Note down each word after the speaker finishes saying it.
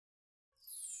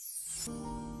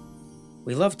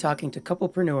We love talking to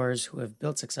couplepreneurs who have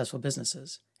built successful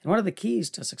businesses, and one of the keys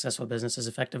to successful business is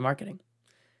effective marketing.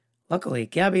 Luckily,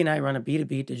 Gabby and I run a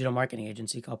B2B digital marketing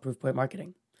agency called Proofpoint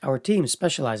Marketing. Our team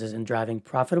specializes in driving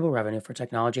profitable revenue for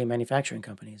technology and manufacturing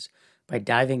companies by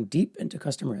diving deep into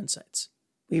customer insights.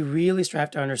 We really strive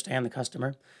to understand the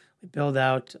customer. We build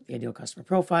out the ideal customer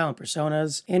profile and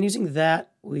personas, and using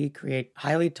that, we create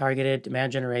highly targeted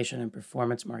demand generation and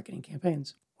performance marketing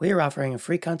campaigns. We are offering a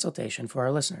free consultation for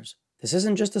our listeners. This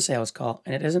isn't just a sales call,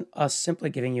 and it isn't us simply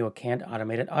giving you a canned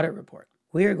automated audit report.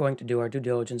 We are going to do our due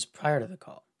diligence prior to the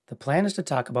call. The plan is to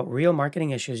talk about real marketing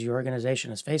issues your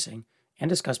organization is facing and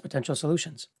discuss potential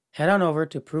solutions. Head on over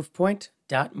to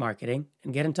proofpoint.marketing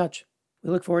and get in touch. We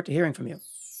look forward to hearing from you.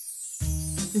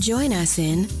 Join us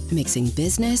in Mixing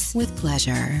Business with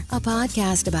Pleasure, a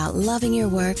podcast about loving your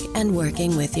work and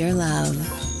working with your love.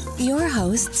 Your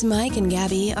hosts, Mike and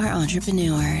Gabby, are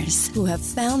entrepreneurs who have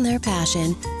found their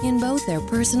passion in both their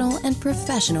personal and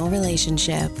professional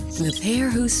relationship. The pair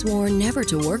who swore never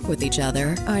to work with each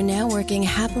other are now working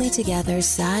happily together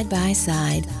side by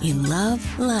side in love,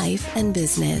 life, and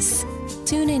business.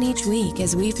 Tune in each week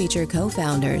as we feature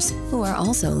co-founders who are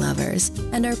also lovers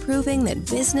and are proving that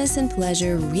business and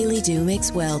pleasure really do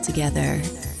mix well together.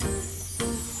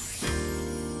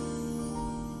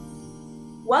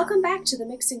 Welcome back to the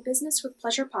Mixing Business with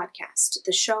Pleasure podcast,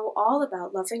 the show all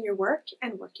about loving your work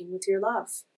and working with your love.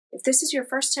 If this is your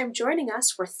first time joining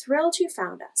us, we're thrilled you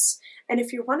found us. And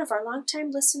if you're one of our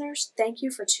longtime listeners, thank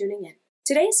you for tuning in.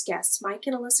 Today's guests, Mike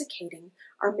and Alyssa Kading,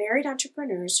 are married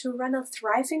entrepreneurs who run a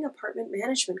thriving apartment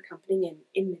management company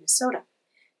in Minnesota.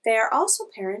 They are also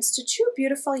parents to two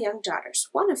beautiful young daughters,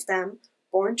 one of them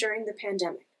born during the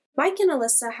pandemic. Mike and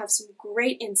Alyssa have some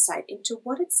great insight into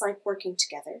what it's like working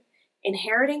together,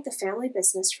 inheriting the family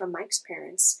business from Mike's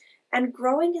parents, and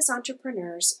growing as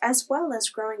entrepreneurs, as well as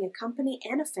growing a company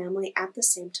and a family at the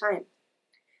same time.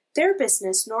 Their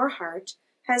business, Norhart,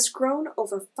 has grown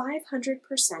over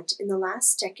 500% in the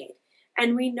last decade,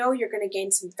 and we know you're going to gain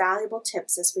some valuable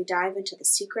tips as we dive into the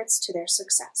secrets to their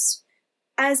success.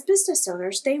 As business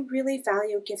owners, they really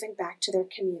value giving back to their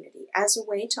community as a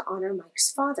way to honor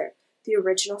Mike's father, the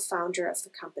original founder of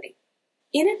the company.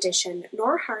 In addition,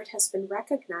 Norhart has been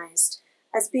recognized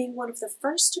as being one of the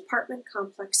first apartment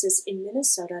complexes in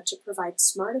Minnesota to provide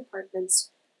smart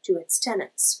apartments to its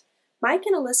tenants. Mike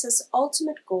and Alyssa's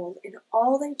ultimate goal in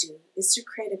all they do is to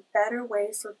create a better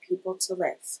way for people to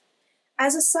live.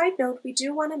 As a side note, we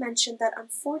do want to mention that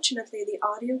unfortunately the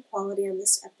audio quality on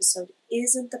this episode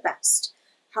isn't the best.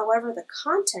 However, the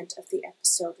content of the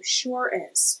episode sure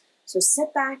is. So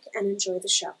sit back and enjoy the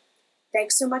show.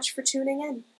 Thanks so much for tuning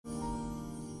in.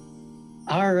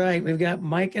 All right, we've got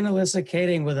Mike and Alyssa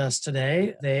Kading with us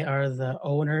today. They are the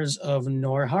owners of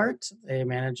Norhart. They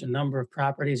manage a number of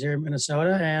properties here in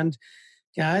Minnesota. And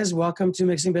guys, welcome to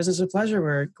Mixing Business with Pleasure.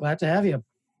 We're glad to have you.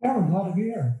 Yeah, we're glad to be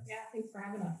here. Yeah, thanks for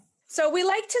having us. So we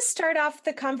like to start off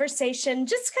the conversation,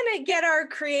 just kind of get our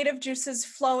creative juices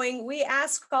flowing. We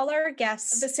ask all our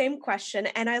guests the same question,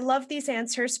 and I love these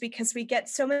answers because we get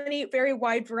so many very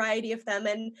wide variety of them.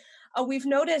 And we've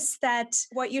noticed that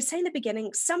what you say in the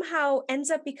beginning somehow ends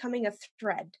up becoming a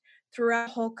thread throughout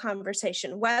the whole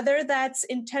conversation, whether that's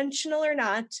intentional or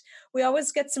not. We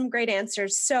always get some great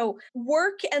answers. So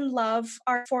work and love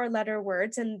are 4-letter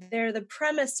words, and they're the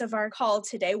premise of our call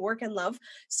today, work and love.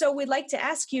 So we'd like to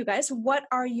ask you guys, what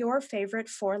are your favorite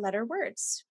 4-letter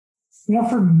words?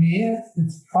 For me,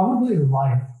 it's probably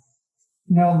life.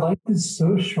 Life is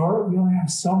so short. We only have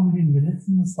so many minutes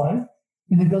in this life,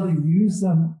 and the ability to use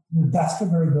them to the best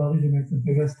of our ability to make the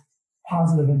biggest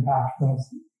positive impact for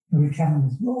us that we can in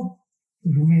this world. For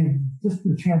me, just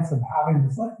the chance of having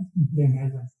this life is pretty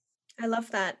amazing. I love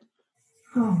that.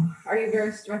 Are you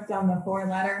very strict on the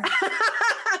 4-letter?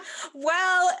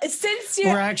 Well, since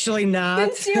we're actually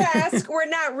not. Since you ask, we're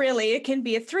not really. It can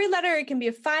be a 3-letter, it can be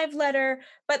a 5-letter,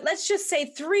 but let's just say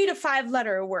 3 to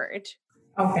 5-letter word.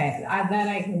 Okay, that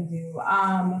I can do.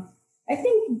 I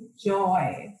think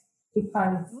joy,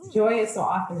 because joy is so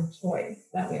often a choice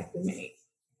that we have to make,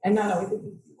 and not always an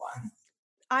easy one.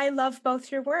 I love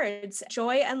both your words.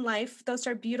 Joy and life, those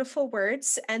are beautiful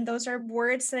words. And those are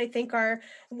words that I think are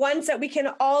ones that we can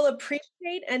all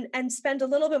appreciate and spend a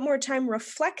little bit more time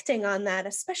reflecting on that,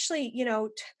 especially,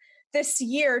 this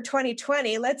year,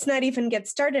 2020. Let's not even get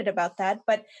started about that.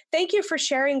 But thank you for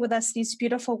sharing with us these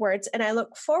beautiful words. And I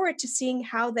look forward to seeing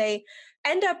how they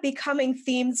end up becoming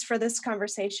themes for this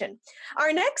conversation.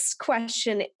 Our next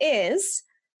question is,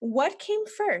 what came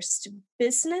first,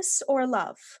 business or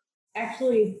love?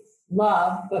 Actually,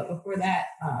 love, but before that,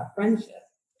 friendship.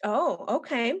 Oh,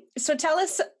 okay. So tell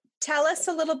us tell us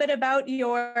a little bit about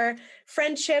your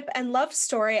friendship and love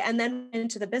story, and then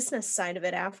into the business side of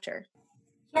it after.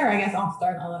 Sure, I guess I'll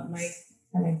start. I'll let Mike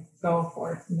kind of go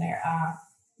for it from there.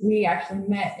 We actually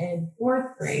met in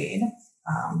fourth grade,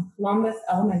 Columbus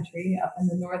Elementary, up in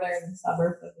the northern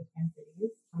suburbs of the Twin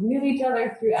Cities. We knew each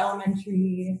other through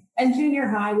elementary and junior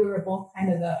high. We were both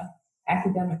kind of the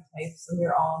academic types, so we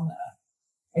were all in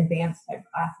the advanced type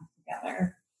classes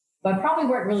together. But probably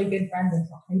weren't really good friends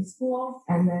until high school.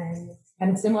 And then had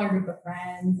a similar group of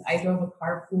friends. I drove a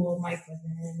carpool. Mike was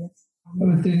in.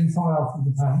 I was dating someone else at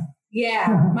the time.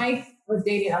 Yeah, Mike was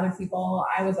dating other people.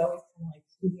 I was always kind of like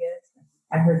studious.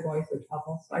 I heard boys were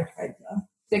trouble, so I tried to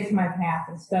stick to my path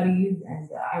of studies. And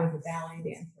I was a ballet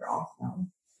dancer also.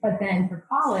 But then for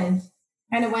college,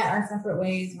 kind of went our separate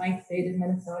ways. Mike stayed in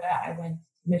Minnesota. I went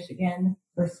to Michigan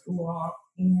for school,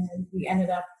 and we ended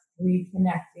up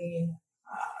reconnecting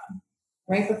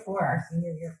right before our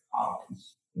senior year of college.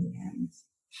 And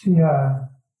she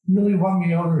really won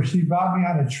me over. She brought me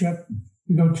on a trip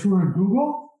to go tour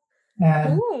Google,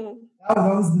 and that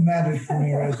was the magic for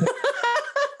me right there.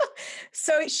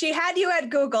 So she had you at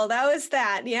Google. That was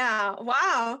that. Yeah.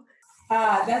 Wow.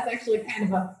 That's actually kind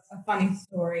of a funny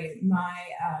story. My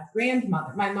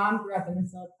grandmother, my mom grew up in the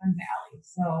Silicon Valley,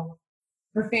 so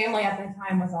her family at that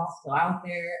time was all still out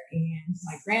there, and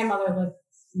my grandmother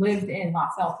lived in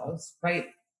Los Altos, right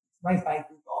by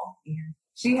Google. And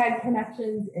she had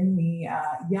connections in the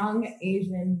young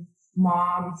Asian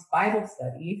moms Bible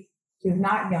study. She was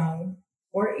not young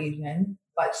or Asian,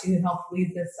 but she had helped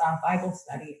lead this Bible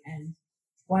study. And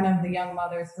one of the young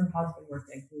mothers, her husband worked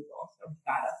at Google, so he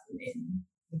got us in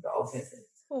to go visit.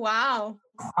 Wow.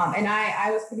 And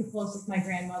I was pretty close with my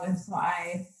grandmother, so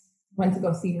I went to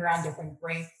go see her on different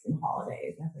breaks and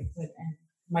holidays as I could. And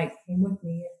Mike came with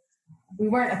me. We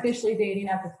weren't officially dating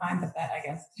at the time, but that, I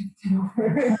guess, tipped it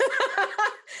over.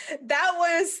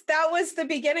 That was the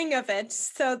beginning of it.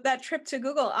 So that trip to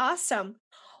Google, awesome.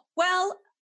 Well,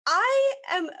 I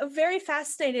am very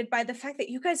fascinated by the fact that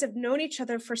you guys have known each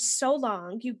other for so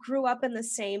long. You grew up in the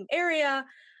same area,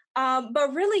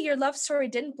 but really your love story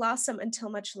didn't blossom until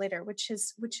much later, which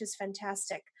is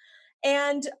fantastic.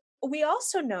 And we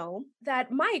also know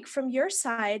that, Mike, from your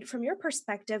side, from your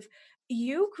perspective,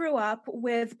 you grew up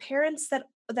with parents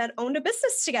that owned a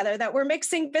business together, that were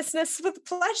mixing business with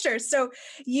pleasure. So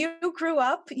you grew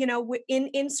up,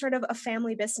 in sort of a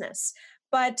family business.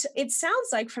 But it sounds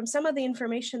like from some of the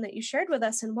information that you shared with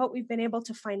us and what we've been able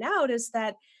to find out is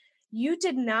that you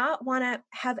did not want to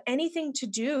have anything to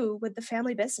do with the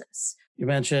family business. You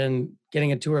mentioned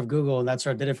getting a tour of Google, and that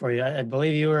sort of did it for you. I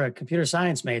believe you were a computer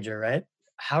science major, right?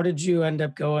 How did you end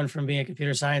up going from being a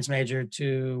computer science major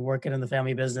to working in the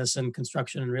family business and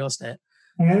construction and real estate?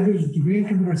 I had a degree in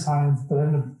computer science, but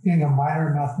ended up being a minor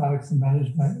in mathematics and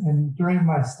management. And during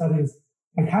my studies,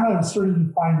 I kind of started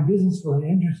to find business really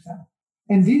interesting.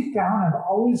 And deep down, I've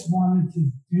always wanted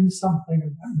to do something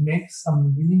that makes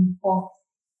some meaningful,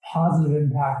 positive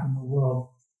impact in the world.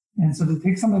 And so to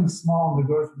take something small and to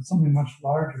go to something much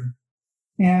larger.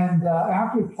 And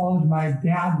after college, my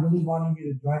dad really wanted me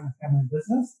to join the family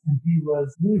business, and he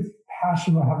was really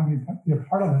passionate about having me be a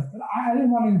part of it. But I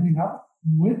didn't want anything else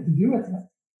to do with it.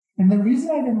 And the reason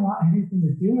I didn't want anything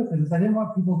to do with it is I didn't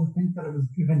want people to think that it was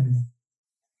given to me.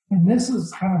 And this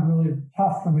was kind of really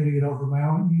tough for me to get over my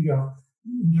own ego,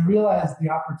 to realize the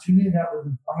opportunity that was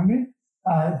in front of me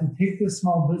to take this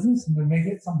small business and to make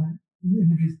it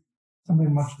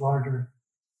something much larger.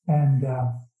 And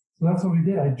so that's what we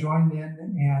did. I joined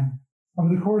in, and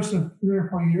over the course of 3 or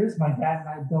 4 years, my dad and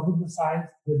I doubled the size of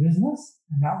the business,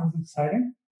 and that was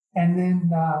exciting. And then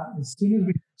as soon as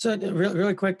we... So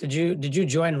really quick, did you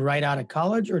join right out of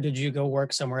college, or did you go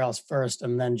work somewhere else first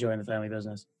and then join the family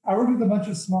business? I worked with a bunch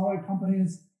of smaller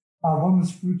companies. One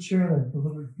was Fruit Share that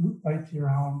delivered fruit right to your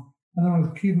home. And then it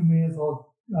was Cube Maze, a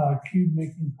little cube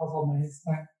making puzzle maze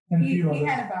thing. And he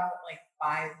had about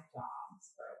 5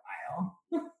 jobs for a while.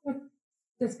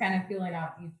 Just kind of feeling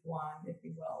out each one, if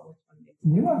you will. Which one makes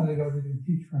you wanted to go to do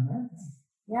Teach for America.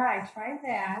 Yeah, I tried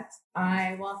that.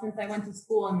 Since I went to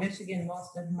school in Michigan,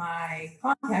 most of my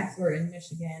contacts were in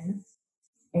Michigan.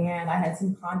 And I had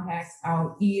some contacts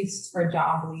out east for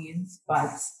job leads,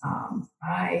 but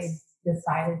I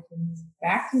decided to move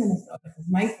back to Minnesota because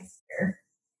Mike is here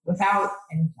without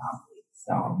any job leads.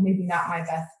 So maybe not my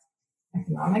best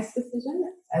economics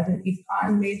decision as an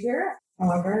econ major.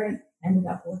 However, it ended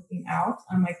up working out.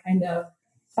 I kind of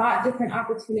sought different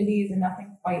opportunities and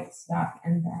nothing quite stuck.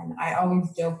 And then I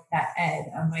always joke that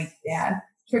Ed, Mike's dad,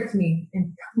 tricked me.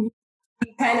 And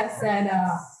he kind of said,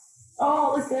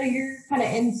 oh, Alyssa, you're kind of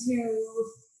into,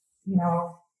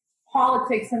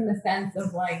 politics in the sense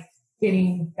of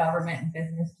getting government and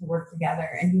business to work together,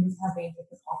 and he was having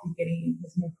difficulty getting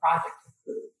his new project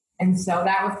approved. And so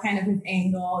that was kind of his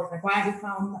angle. He's like, why don't you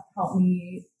come help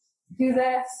me do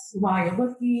this while you're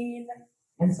looking?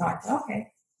 And so I said, okay.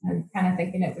 I'm kind of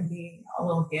thinking it would be a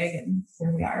little gig, and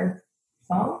here we are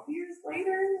 12 years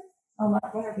later. What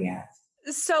are we at?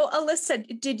 So,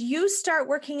 Alyssa, did you start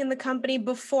working in the company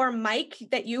before Mike,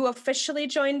 that you officially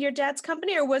joined your dad's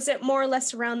company, or was it more or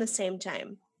less around the same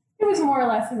time? It was more or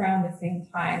less around the same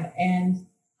time. And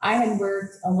I had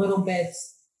worked a little bit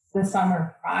the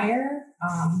summer prior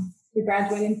to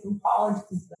graduating from college.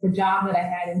 The job that I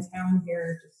had in town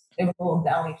here, it was a little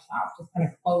deli shop, just kind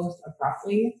of closed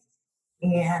abruptly.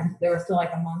 And there was still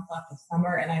like a month left of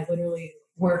summer, and I literally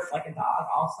worked like a dog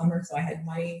all summer. So I had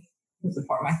money to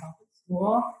support myself at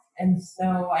school. And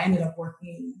so I ended up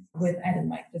working with Ed and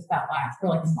Mike just that last for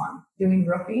like a month, doing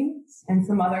roofing and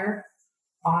some other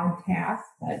odd tasks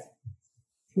that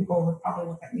people would probably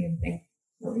look at me and think,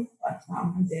 really? But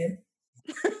I did.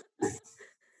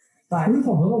 But it was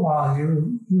a little while.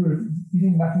 You were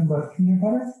eating nothing but peanut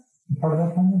butter part of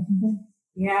that time or something?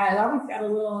 Yeah, it always got a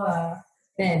little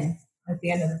thin at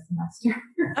the end of the semester.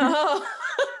 Oh.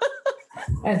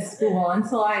 At school,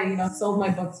 until I, sold my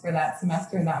books for that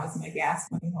semester, and that was my gas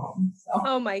money home. So.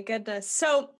 Oh my goodness.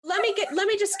 So let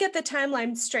me just get the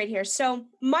timeline straight here. So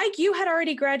Mike, you had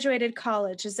already graduated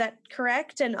college, is that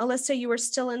correct? And Alyssa, you were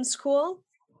still in school?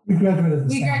 We graduated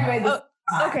the same time.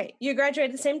 Okay, you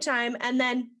graduated at the same time, and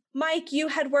then Mike, you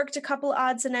had worked a couple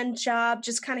odds and end job,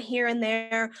 just kind of here and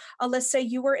there. Alyssa,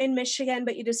 you were in Michigan,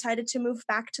 but you decided to move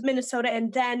back to Minnesota.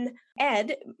 And then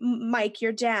Ed, Mike,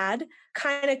 your dad,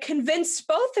 kind of convinced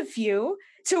both of you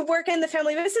to work in the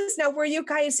family business. Now, were you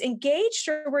guys engaged,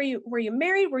 or were you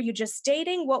married? Were you just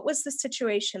dating? What was the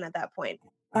situation at that point?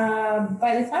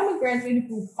 By the time we graduated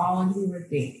from college, we were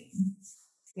dating.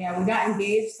 Yeah, we got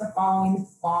engaged the following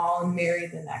fall and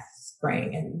married the next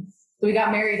spring. And so we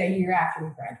got married a year after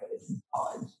we graduated from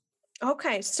college.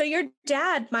 Okay, so your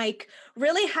dad, Mike,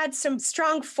 really had some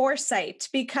strong foresight,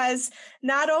 because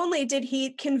not only did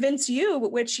he convince you,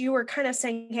 which you were kind of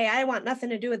saying, hey, I want nothing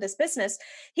to do with this business,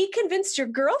 he convinced your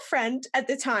girlfriend at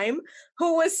the time,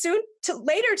 who was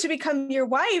later to become your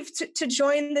wife, to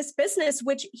join this business,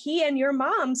 which he and your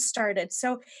mom started.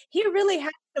 So he really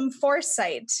had some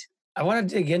foresight. I want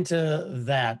to dig into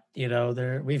that.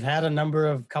 We've had a number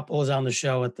of couples on the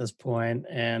show at this point,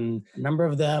 and a number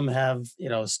of them have,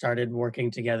 started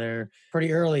working together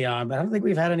pretty early on. But I don't think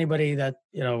we've had anybody that,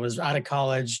 was out of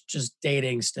college, just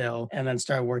dating still, and then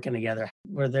started working together.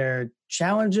 Were there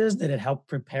challenges? Did it help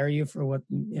prepare you for what,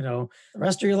 the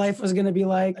rest of your life was going to be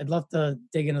like? I'd love to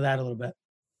dig into that a little bit.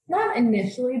 Not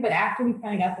initially, but after we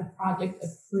kind of got the project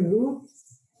approved,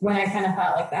 when I kind of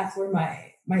felt like that's where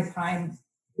my time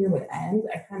here would end,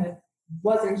 I kind of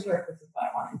wasn't sure if this is what I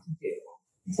wanted to do.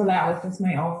 So that was just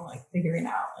my own figuring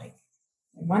out I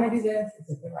want to do this.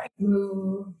 Is it the right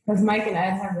move? Because Mike and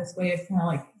Ed have this way of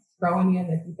kind of throwing you in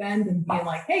the deep end and being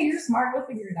like, hey, you're smart, go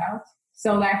figure it out.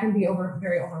 So that can be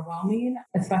very overwhelming,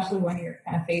 especially when you're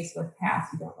kind of faced with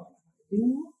tasks you don't really know how to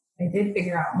do. I did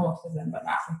figure out most of them, but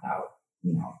not without,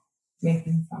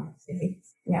 making some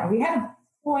mistakes. Yeah, we had a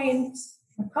point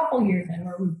a couple years in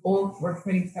where we both were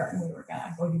pretty certain we were going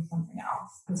to go do something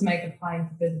else. Because Mike applied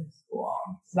to business school.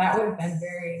 So that would have been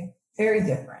very, very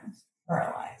different for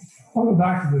our lives. I'll go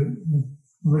back to the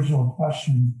original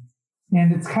question.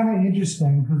 And it's kind of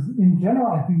interesting because in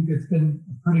general, I think it's been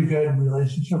a pretty good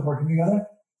relationship working together.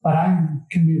 But I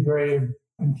can be very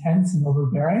intense and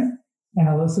overbearing. And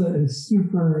Alyssa is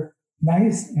super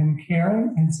nice and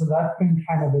caring, and so that's been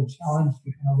kind of a challenge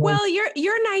to kind of Well,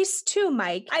 you're nice too,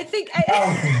 Mike. I think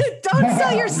don't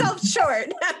sell yourself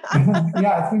short.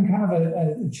 Yeah, it's been kind of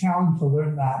a challenge to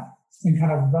learn that and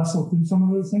kind of wrestle through some of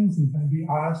those things and kind of be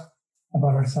honest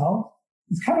about ourselves.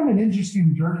 It's kind of an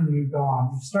interesting journey that you go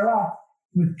on. You start off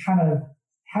with kind of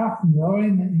half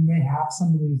knowing that you may have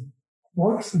some of these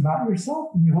quirks about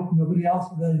yourself, and you hope nobody else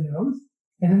really knows.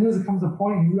 And then there comes a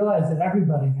point you realize that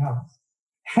everybody knows.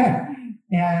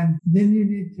 And then you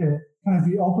need to kind of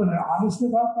be open and honest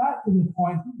about that to the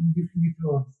point that you can get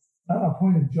to a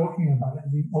point of joking about it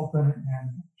and being open and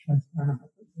transparent about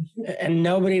it. And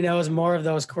nobody knows more of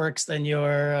those quirks than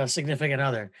your significant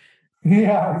other.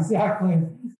 Yeah, exactly.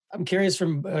 I'm curious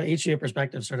from each of your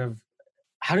perspectives, sort of,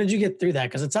 how did you get through that?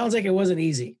 Because it sounds like it wasn't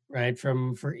easy, right?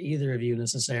 For either of you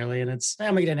necessarily. And it's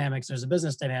family dynamics. There's the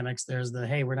business dynamics. There's the,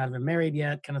 hey, we're not even married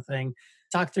yet kind of thing.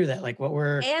 talk through that. Like what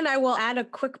were... And I will add a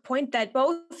quick point that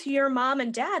both your mom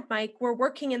and dad, Mike, were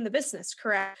working in the business,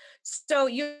 correct? So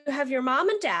you have your mom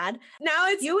and dad. Now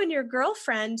it's you and your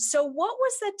girlfriend. So what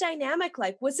was that dynamic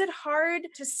like? Was it hard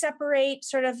to separate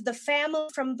sort of the family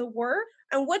from the work?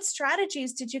 And what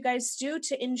strategies did you guys do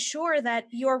to ensure that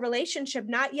your relationship,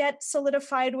 not yet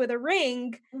solidified with a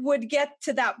ring, would get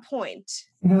to that point?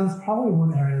 There's probably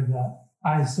one area that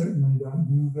I certainly don't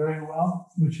do very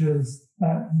well, which is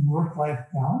that work-life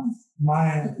balance.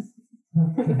 I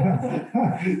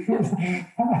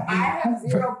have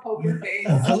zero poker face.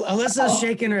 Alyssa's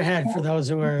shaking her head for those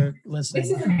who are listening.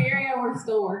 This is an area we're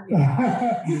still working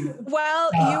on.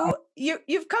 Well,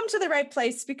 you've come to the right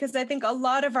place, because I think a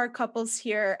lot of our couples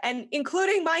here, and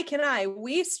including Mike and I,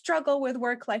 we struggle with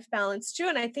work-life balance too.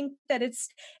 And I think that it's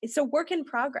a work in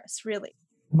progress, really.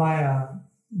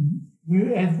 We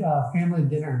had family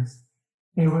dinners.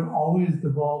 They would always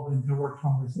devolve into work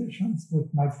conversations with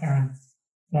my parents.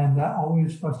 And that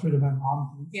always frustrated my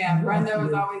mom. Yeah, Brenda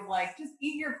was always like, just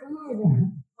eat your food.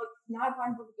 Look, not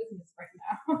time for the business right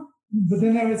now. But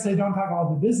then they would say, don't talk about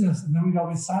the business. And then we'd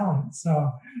always silent.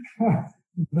 So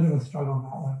it's a bit of a struggle in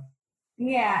that way.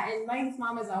 Yeah, and Mike's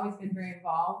mom has always been very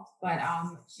involved, but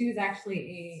she was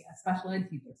actually a special ed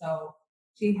teacher. So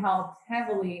she helped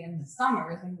heavily in the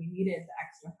summers when we needed the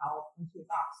extra help when she was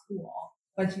off school.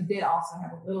 But she did also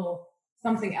have a little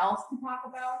something else to talk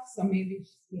about. So maybe,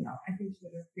 I think she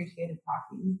would have appreciated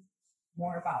talking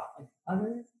more about like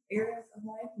other areas of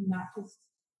life and not just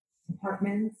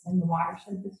apartments and the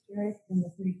watershed district and the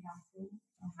city council.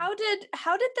 How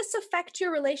did this affect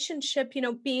your relationship,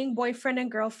 being boyfriend and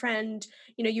girlfriend?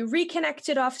 You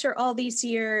reconnected after all these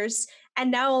years, and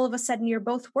now all of a sudden you're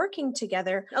both working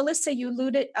together. Alyssa, you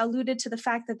alluded to the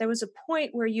fact that there was a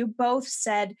point where you both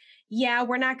said, yeah,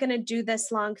 we're not going to do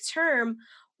this long term.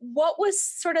 What was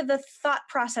sort of the thought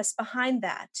process behind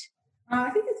that? I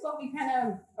think it's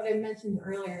what I mentioned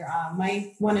earlier.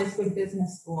 Mike wanted to go to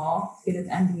business school, get his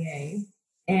MBA.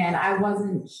 And I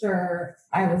wasn't sure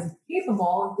I was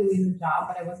capable of doing the job,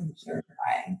 but I wasn't sure if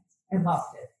I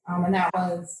loved it. And that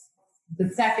was the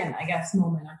second,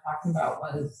 moment I'm talking about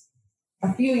was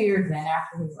a few years in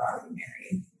after we were already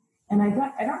married. And I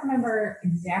don't remember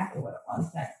exactly what it was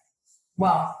I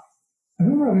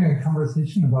remember having a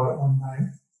conversation about it one night.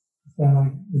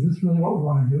 Saying, is this really what we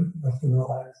want to do for the rest of our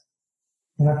lives?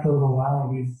 And after a little while,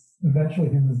 we eventually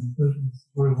came to the decision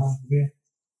where we wanted to be.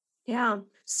 Yeah.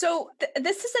 So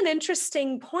this is an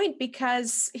interesting point,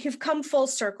 because you've come full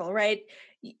circle, right?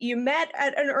 You met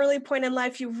at an early point in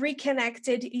life, you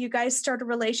reconnected, you guys start a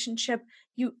relationship,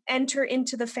 you enter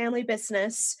into the family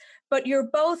business, but you're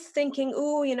both thinking,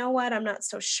 ooh, you know what? I'm not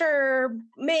so sure.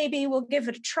 Maybe we'll give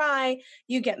it a try.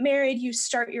 You get married, you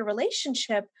start your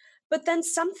relationship, but then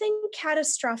something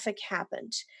catastrophic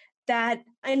happened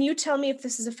and you tell me if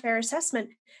this is a fair assessment,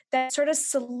 that sort of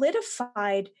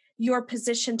solidified your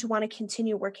position to want to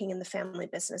continue working in the family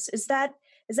business. Is that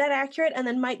accurate? And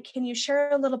then Mike, can you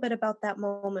share a little bit about that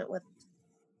moment with us?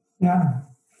 Yeah,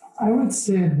 I would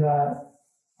say that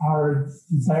our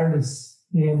desire to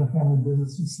stay in the family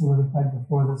business was solidified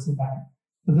before this event.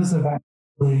 But this event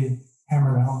really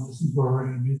hammered home, this is where we're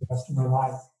going to be the rest of our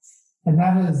lives. And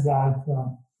that is that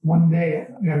one day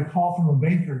we had a call from a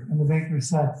banker, and the banker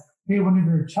said, hey, one of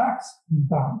your checks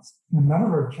bounced. And none of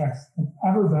our checks have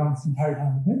ever bounced the entire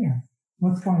time we've been here.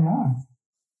 What's going on?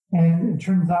 And it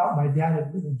turns out my dad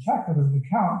had written a check out of his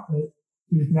account that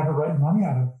he was never writing money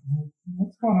out of.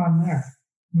 What's going on there?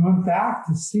 We went back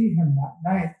to see him that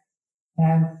night,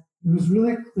 and it was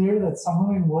really clear that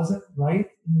something wasn't right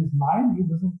in his mind. He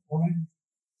wasn't forming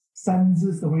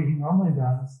sentences the way he normally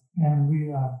does. And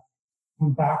we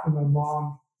went back with my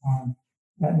mom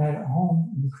that night at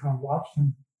home and just kind of watched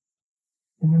him.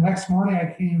 And the next morning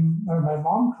my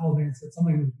mom called me and said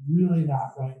something was really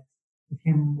not right. I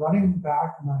came running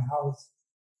back to my house,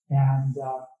 and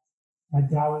my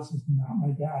dad was just not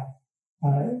my dad.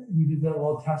 We did that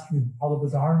little test where we held up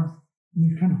his arms,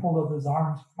 and he couldn't hold up his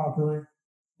arms properly.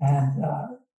 And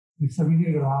we said, we need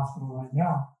to go to the hospital right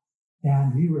now.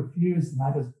 And he refused.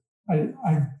 And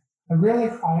I rarely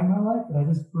cry in my life, but I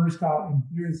just burst out in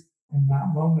tears in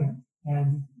that moment.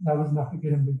 And that was enough to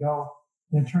get him to go.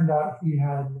 And it turned out he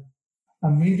had a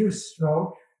major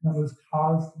stroke that was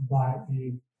caused by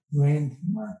a brain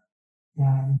tumor.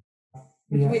 And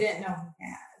which we didn't know he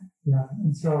had. Yeah.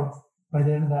 And so by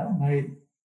the end of that night,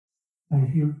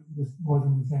 he just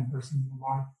wasn't the same person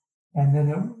anymore. And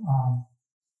then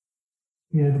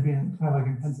he had to be in kind of like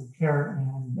intensive care.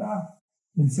 And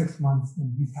in 6 months,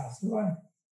 then he passed away.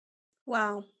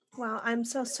 Wow. Wow, I'm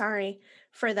so sorry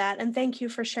for that. And thank you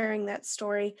for sharing that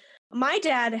story. My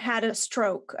dad had a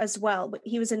stroke as well, but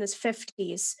he was in his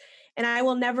 50s. And I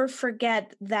will never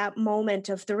forget that moment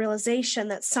of the realization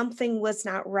that something was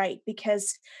not right.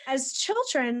 Because as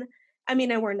children, I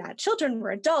mean, and we're not children,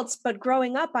 we're adults, but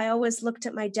growing up, I always looked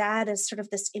at my dad as sort of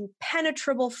this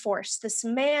impenetrable force, this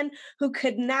man who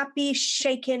could not be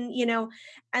shaken,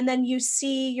 and then you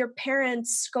see your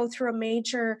parents go through a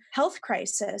major health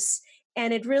crisis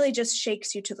and it really just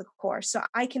shakes you to the core. So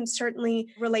I can certainly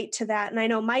relate to that. And I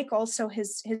know Mike also,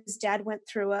 his dad went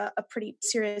through a pretty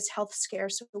serious health scare.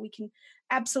 So we can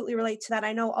absolutely relate to that.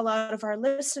 I know a lot of our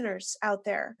listeners out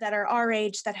there that are our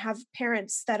age, that have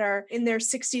parents that are in their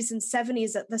 60s and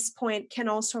 70s at this point, can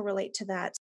also relate to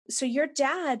that. So your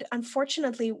dad,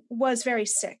 unfortunately, was very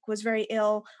sick, was very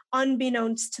ill,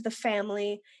 unbeknownst to the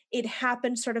family. It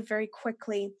happened sort of very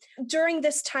quickly. During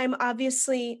this time,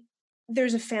 obviously,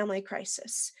 there's a family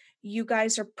crisis. You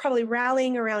guys are probably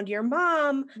rallying around your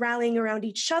mom, rallying around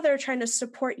each other, trying to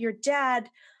support your dad.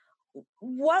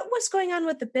 What was going on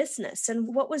with the business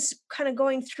and what was kind of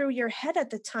going through your head at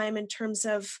the time in terms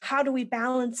of how do we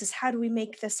balance this? How do we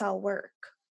make this all work?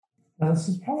 This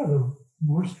is probably the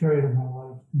worst period of my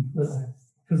life completely.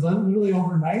 Because literally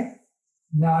overnight,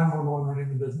 now I'm the one running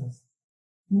the business.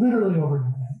 Literally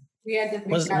overnight. We had to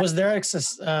Was there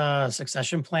a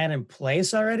succession plan in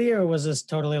place already, or was this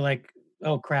totally like,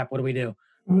 oh crap, what do we do?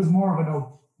 It was more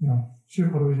of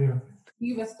shoot, what do we do?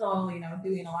 He was still, doing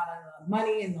a lot of the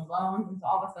money and the loans, and so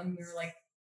all of a sudden we were like,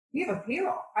 we have a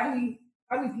payroll. How do we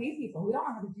pay people? We don't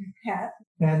know how to do that.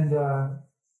 And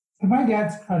to my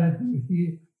dad's credit,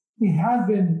 he had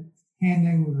been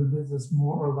handing the business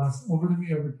more or less over to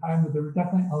me over time, but there were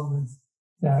definitely elements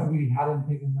that we hadn't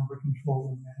taken over control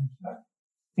and managed that.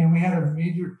 And we had a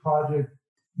major project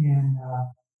in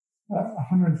a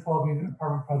 112 unit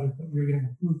apartment project that we were getting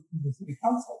approved through the city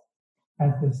council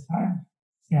at this time.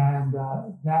 And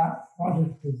that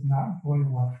project was not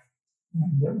going well.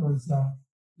 And it was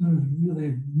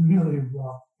really, really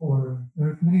rough for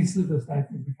many sleepless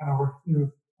nights as we kind of worked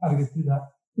through how to get through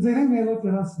that. Because I think they looked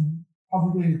at us, and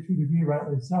probably to a degree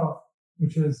rightly so,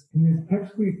 which is, can these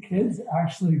pipsqueak kids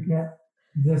actually get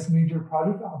this major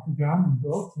project off the ground and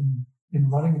built and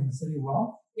running in the city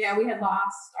well? Yeah, we had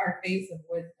lost our face of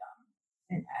wisdom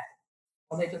in that.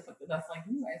 Well, they just looked at us like,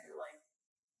 you guys are like,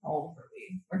 how old are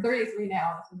we? We're 33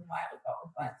 now. This was a while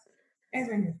ago, but you guys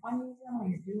are in your 20s. You know what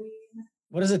you're doing.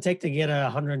 What does it take to get a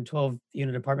 112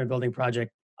 unit apartment building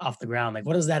project off the ground? Like,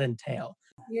 what does that entail?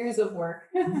 Years of work.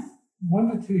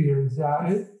 1 to 2 years.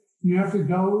 You have to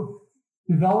go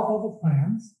develop all the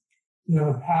plans. You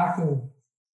have a pack of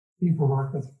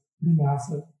paperwork that's pretty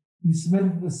massive. You submit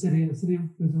it to the city. There's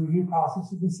a review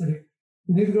process with the city.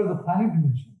 You need to go to the planning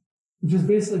commission, which is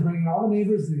basically bringing all the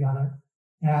neighbors together.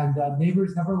 And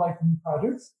neighbors never like new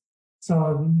projects.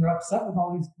 So when you're upset with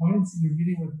all these points and you're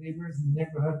meeting with neighbors in the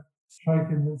neighborhood, try to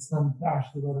convince them to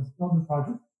actually let us build the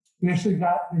project. We actually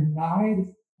got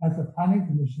denied at the planning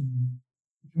commission meeting.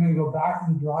 We're going to go back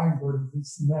to the drawing board and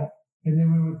resubmit. And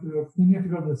then then you have to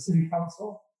go to the city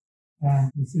council,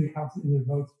 and the city council either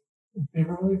votes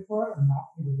favorably for it or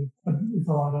not favorably. But it's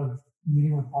a lot of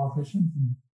meeting with politicians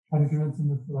and trying to convince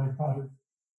them it's the right project.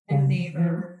 And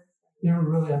neighbors. They were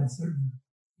really uncertain.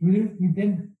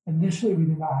 Initially we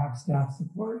did not have staff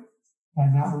support,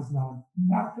 and that was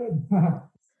not good.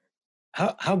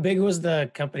 How big was the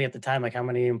company at the time? Like, how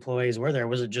many employees were there?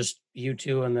 Was it just you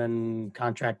two and then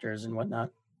contractors and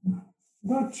whatnot?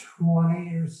 About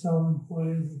 20 or so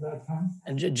employees at that time.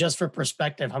 And just for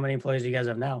perspective, how many employees do you guys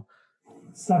have now?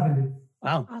 70.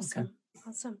 Wow. Awesome. Okay.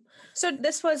 Awesome. So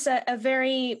this was a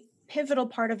very pivotal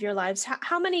part of your lives.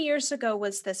 How many years ago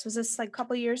was this? Was this like a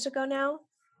couple years ago now?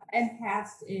 It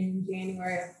passed in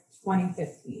January of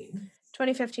 2015.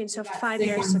 2015, so 5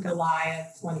 years ago. July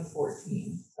of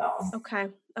 2014. So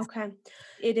Okay.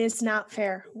 It is not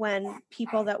fair when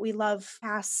people that we love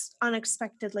pass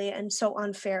unexpectedly and so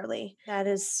unfairly. That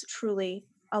is truly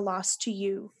a loss to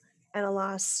you and a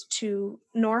loss to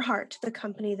Norhart, the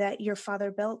company that your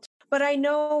father built. But I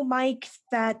know, Mike,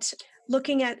 that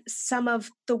looking at some of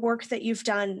the work that you've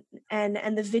done and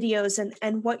the videos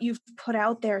and what you've put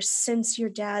out there since your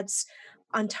dad's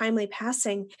untimely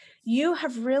passing, you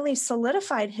have really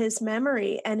solidified his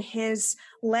memory and his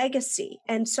legacy.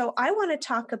 And so I want to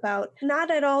talk about, not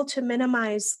at all to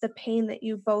minimize the pain that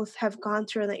you both have gone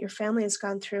through and that your family has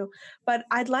gone through, but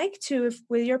I'd like to, if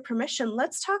with your permission,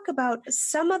 let's talk about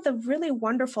some of the really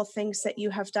wonderful things that you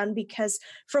have done, because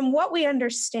from what we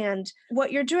understand,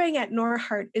 what you're doing at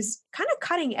Norhart is kind of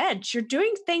cutting edge. You're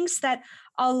doing things that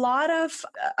a lot of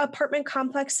apartment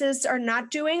complexes are not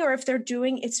doing, or if they're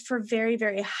doing, it's for very,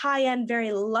 very high end,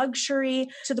 very luxury,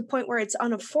 to the point where it's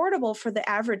unaffordable for the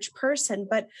average person.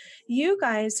 But you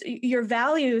guys, your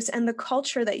values and the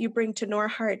culture that you bring to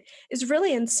Norhart is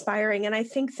really inspiring. And I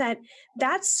think that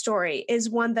that story is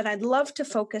one that I'd love to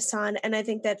focus on. And I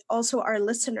think that also our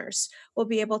listeners will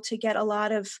be able to get a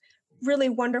lot of really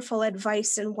wonderful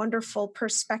advice and wonderful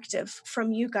perspective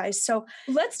from you guys. So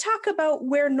let's talk about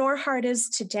where Norhart is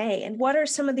today and what are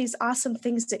some of these awesome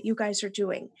things that you guys are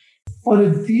doing. On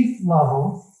a deep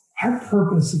level, our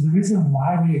purpose and the reason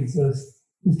why we exist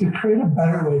is to create a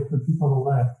better way for people to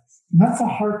live. And that's the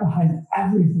heart behind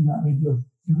everything that we do.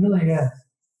 It really is.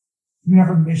 We have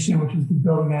a mission, which is to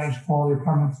build and manage quality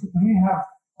apartments. And we have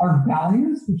our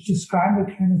values, which describe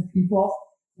the kind of people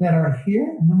that are here.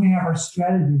 And then we have our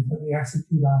strategies that we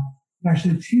execute on to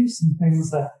actually achieve some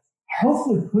things that are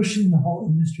hopefully pushing the whole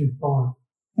industry forward.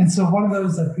 And so one of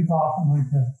those that people often like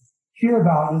to hear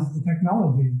about is the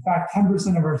technology. In fact, 10%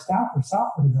 of our staff are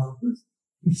software developers,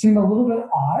 which seemed a little bit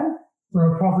odd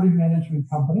for a property management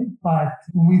company. But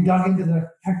when we dug into the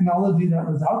technology that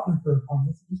was out there for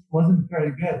apartments, it just wasn't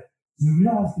very good. And we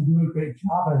realized to do a great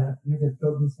job at it, we had to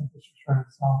build this infrastructure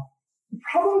itself.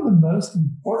 Probably the most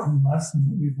important lesson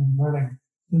that we've been learning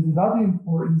is about the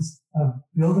importance of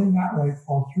building that right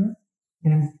culture.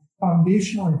 And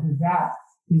foundationally to that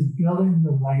is building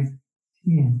the right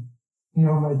team. You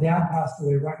know, my dad passed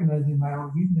away recognizing my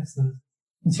own weaknesses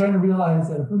and starting to realize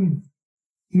that if we're going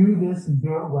to do this and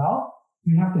do it well,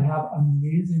 we have to have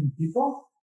amazing people.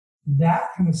 That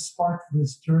kind of sparked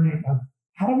this journey of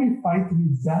how do we fight to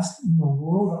be best in the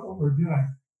world at what we're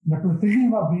doing? And if we're thinking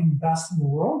about being best in the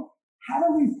world, how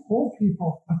do we pull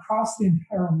people across the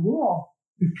entire world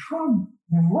to come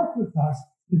and work with us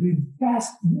to be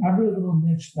best in every little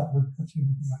niche that we're touching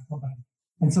within our company?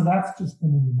 And so that's just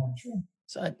been an adventure.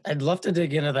 So I'd love to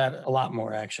dig into that a lot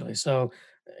more, actually. So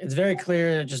it's very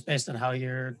clear just based on how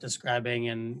you're describing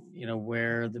and, you know,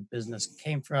 where the business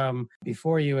came from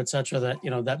before you, et cetera, that, you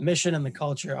know, that mission and the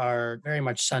culture are very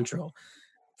much central.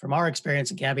 From our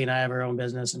experience, Gabby and I have our own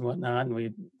business and whatnot, and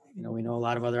we know a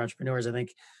lot of other entrepreneurs. I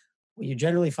think what you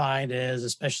generally find is,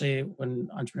 especially when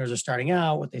entrepreneurs are starting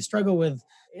out, what they struggle with,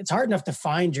 it's hard enough to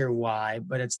find your why,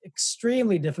 but it's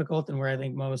extremely difficult. And where I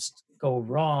think most go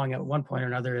wrong at one point or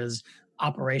another is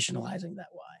operationalizing that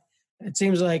why. And it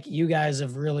seems like you guys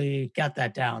have really got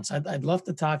that down. So I'd love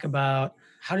to talk about,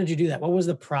 how did you do that? What was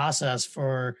the process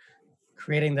for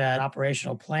creating that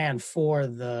operational plan for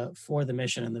the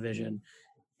mission and the vision?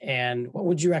 And what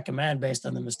would you recommend based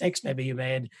on the mistakes maybe you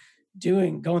made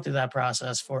going through that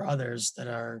process for others that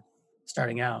are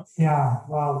starting out? Yeah,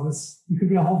 wow, you could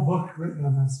be a whole book written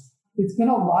on this. It's been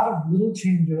a lot of little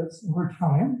changes over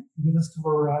time to get us to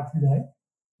where we're at today.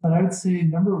 But I would say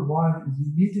number one is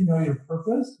you need to know your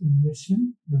purpose, your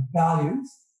mission, your values,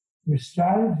 your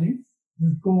strategy,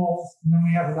 your goals, and then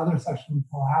we have another section we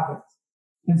call habits.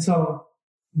 And so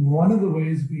one of the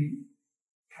ways we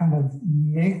kind of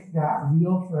make that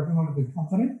real for everyone at the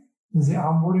company is the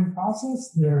onboarding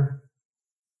process.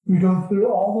 We go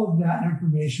through all of that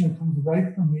information. It comes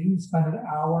right from me. We spend an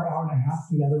hour and a half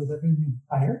together with every new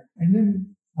hire. And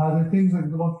then there are things like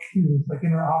little cues, like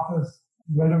in our office,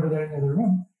 right over there in the other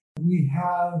room. We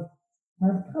have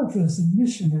our purpose and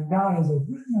mission and values are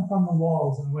written up on the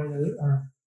walls in a way that are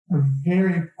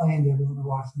very plain to everyone who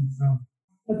walks in the room.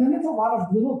 But then there's a lot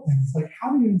of little things, like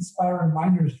how do you inspire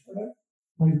reminders for it?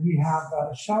 Like we have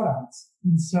shout outs.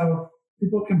 And so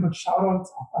people can put shout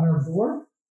outs on our board.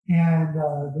 And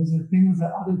those are things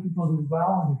that other people do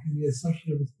well, and it can be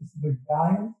associated with specific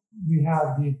value. We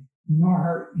have the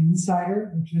Norhart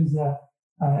Insider, which is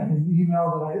an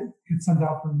email that I get sent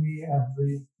out from me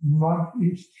every month.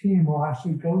 Each team will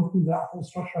actually go through that whole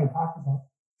structure I talked about: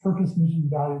 purpose, mission,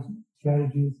 values,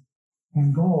 strategies,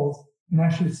 and goals, and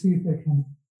actually see if they can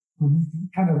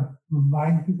kind of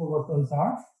remind people what those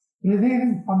are. But I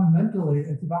think fundamentally,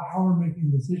 it's about how we're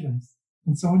making decisions.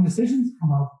 And so when decisions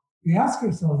come up, we ask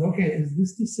ourselves, okay, is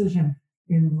this decision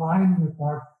in line with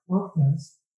our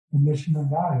purpose and mission and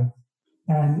value?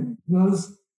 And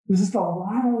there's just a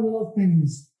lot of little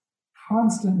things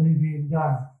constantly being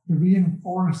done to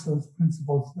reinforce those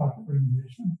principles throughout the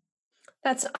organization.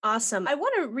 That's awesome. I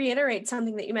want to reiterate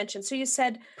something that you mentioned. So you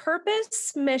said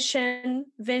purpose, mission,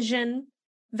 vision,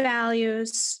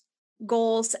 values,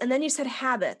 goals, and then you said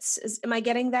habits. Am I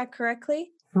getting that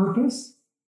correctly? Purpose,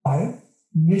 right?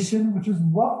 Mission, which is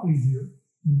what we do.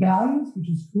 Values, which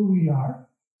is who we are.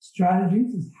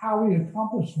 Strategies is how we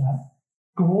accomplish that.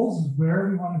 Goals is where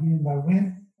we want to be and by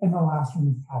when. And the last one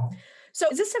is habit. So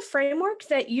is this a framework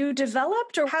that you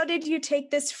developed, or how did you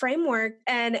take this framework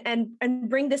and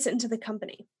bring this into the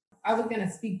company? I was going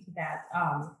to speak to that.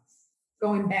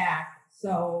 Going back,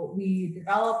 so we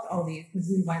developed all these because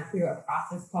we went through a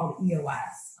process called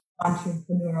EOS,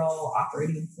 Entrepreneurial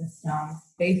Operating System,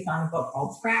 based on a book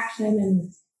called Traction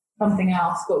and something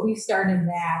else. But we started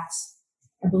that,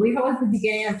 I believe it was the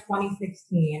beginning of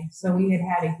 2016. So we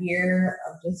had a year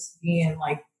of just being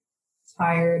like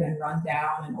tired and run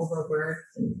down and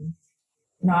overworked and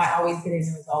not always getting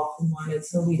the results we wanted.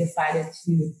 So we decided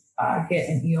to get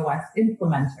an EOS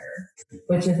implementer,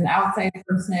 which is an outside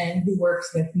person who works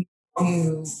with you.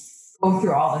 You go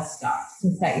through all this stuff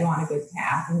to set you on a good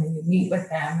path, and then you meet with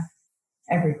them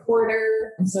every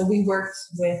quarter. And so we worked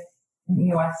with an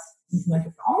EOS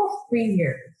implementer for almost 3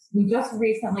 years. We just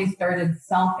recently started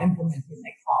self-implementing,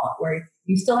 they call it, where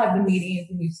you still have the meetings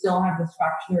and you still have the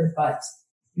structure, but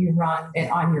you run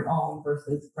it on your own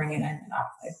versus bringing in an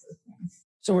outside person.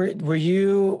 So were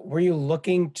you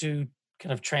looking to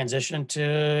kind of transition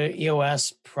to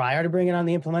EOS prior to bringing on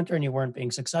the implementer and you weren't being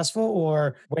successful,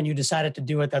 or when you decided to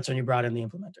do it, that's when you brought in the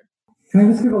implementer? Can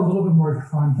I just give a little bit more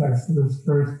context to this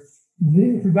first?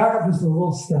 If we back up just a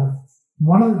little step,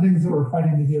 one of the things that we're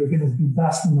fighting to do again is be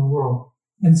best in the world.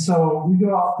 And so we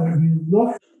go out there and we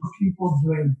look for people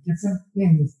doing different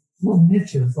things, little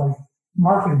niches like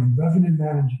marketing, revenue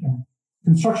management,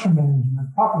 construction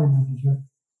management, property management,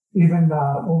 even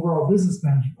overall business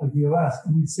management like EOS.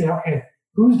 And we'd say, okay,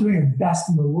 who's doing it best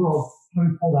in the world? How do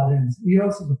we pull that in? So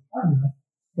EOS is a part of it.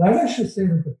 But I'd actually say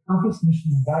that the purpose,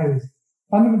 mission, and values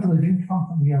fundamentally didn't come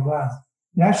from EOS.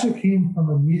 It actually came from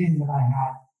a meeting that I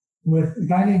had with a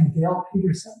guy named Dale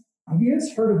Peterson. Have you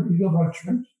guys heard of Eaglebrook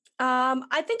Church?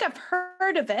 I think I've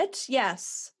heard of it,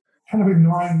 yes. Kind of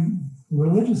ignoring the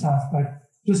religious aspect,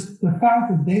 just the fact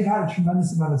that they've had a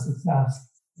tremendous amount of success.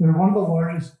 They're one of the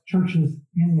largest churches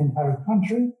in the entire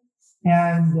country.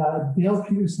 And Dale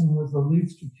Peterson was the lead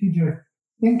strategic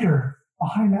thinker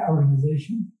behind that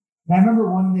organization. And I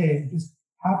remember one day, just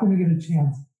happened to get a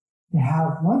chance to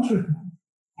have lunch with him.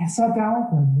 I sat down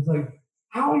with him. He was like,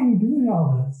 how are you doing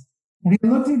all this? And he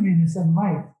looked at me and he said,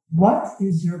 Mike, what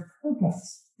is your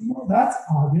purpose? Well, that's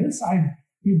obvious.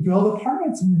 You build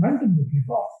apartments and you rent them to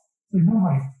people. Like, no,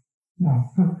 Mike, no.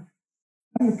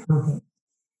 I have a purpose.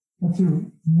 That's your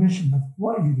mission. That's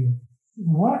what you do.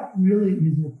 What really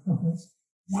is your purpose?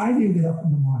 Why do you get up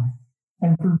in the morning?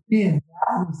 And for me,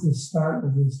 that was the start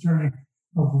of this journey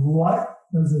of what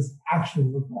does this actually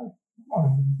look like for our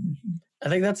organization. I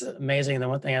think that's amazing. And the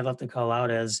one thing I'd love to call out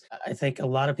is I think a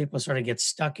lot of people sort of get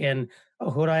stuck in,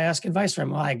 oh, who do I ask advice from?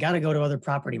 Well, I got to go to other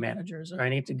property managers, or I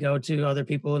need to go to other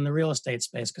people in the real estate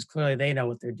space because clearly they know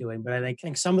what they're doing. But I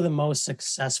think some of the most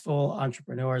successful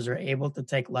entrepreneurs are able to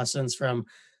take lessons from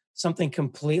something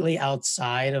completely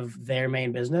outside of their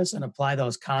main business and apply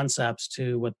those concepts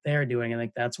to what they're doing. I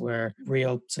think that's where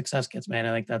real success gets made.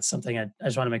 I think that's something I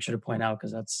just want to make sure to point out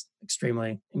because that's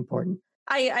extremely important.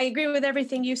 I agree with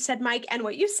everything you said, Mike, and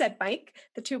what you said, Mike,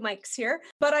 the two Mikes here.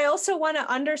 But I also want to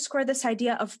underscore this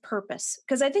idea of purpose,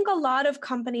 because I think a lot of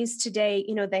companies today,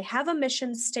 they have a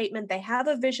mission statement, they have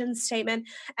a vision statement.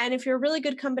 And if you're a really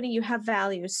good company, you have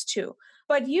values too.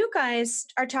 But you guys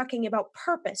are talking about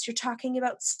purpose. You're talking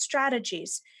about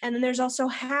strategies. And then there's also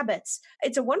habits.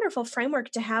 It's a wonderful framework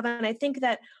to have. And I think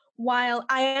that while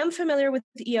I am familiar with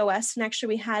the EOS, and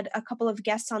actually we had a couple of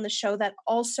guests on the show that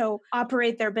also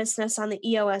operate their business on the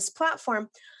EOS platform,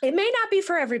 it may not be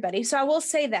for everybody. So I will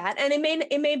say that. And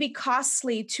it may be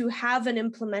costly to have an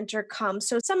implementer come.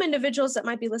 So some individuals that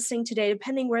might be listening today,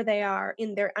 depending where they are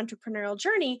in their entrepreneurial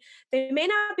journey, they may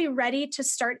not be ready to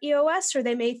start EOS, or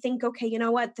they may think, okay, you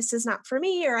know what, this is not for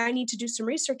me, or I need to do some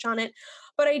research on it.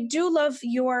 But I do love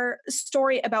your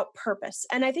story about purpose.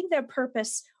 And I think that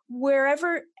purpose,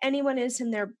 wherever anyone is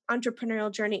in their entrepreneurial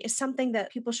journey, is something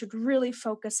that people should really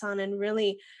focus on and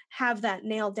really have that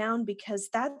nailed down, because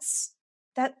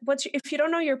if you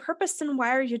don't know your purpose, then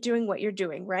why are you doing what you're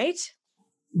doing, right?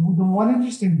 The one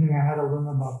interesting thing I had to learn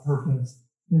about purpose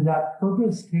is that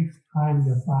purpose takes time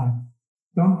to find.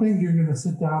 Don't think you're going to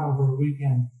sit down over a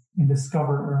weekend and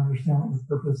discover or understand what your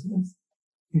purpose is.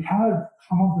 You kind of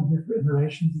come up with different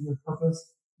iterations of your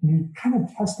purpose, and you kind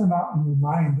of test them out in your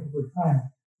mind over time.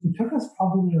 It took us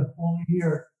probably a whole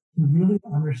year to really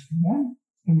understand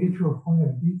and get to a point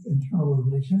of deep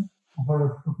internalization of what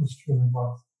our purpose truly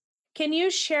was. Can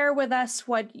you share with us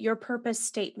what your purpose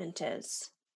statement is?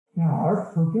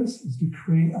 Our purpose is to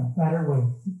create a better way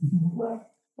for people to live.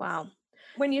 Wow.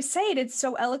 When you say it, it's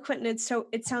so eloquent and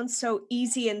it sounds so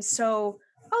easy and so,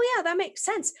 oh yeah, that makes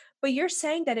sense. But you're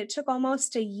saying that it took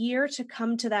almost a year to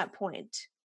come to that point.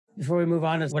 Before we move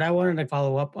on, what I wanted to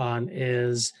follow up on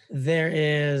is there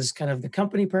is kind of the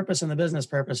company purpose and the business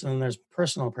purpose, and then there's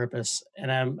personal purpose.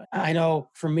 And I know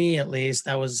for me, at least,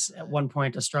 that was at one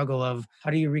point a struggle of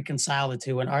how do you reconcile the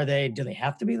two? And do they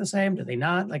have to be the same? Do they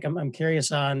not? Like, I'm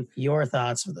curious on your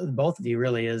thoughts, both of you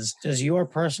really, does your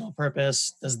personal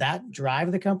purpose, does that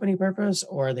drive the company purpose,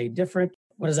 or are they different?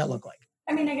 What does that look like?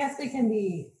 I mean, I guess they can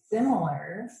be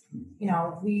similar.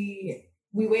 We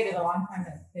waited a long time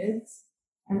to have kids.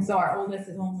 And so our oldest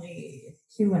is only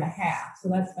 2.5. So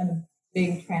that's been a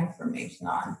big transformation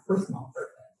on personal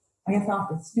purpose. I guess I'll have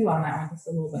to stew on that one just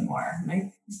a little bit more,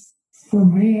 right? For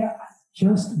me, I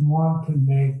just want to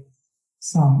make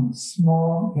some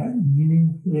small yet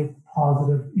meaningfully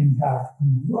positive impact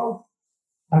in the world.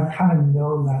 I've kind of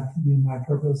known that to be my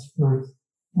purpose for as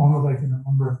long as I can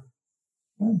remember.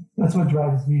 And that's what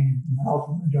drives me and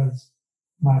ultimately drives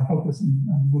my focus and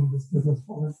moving this business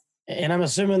forward. And I'm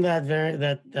assuming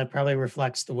that probably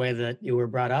reflects the way that you were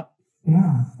brought up.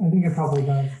 Yeah, I think it probably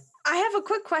does. I have a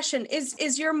quick question.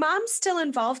 Is your mom still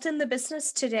involved in the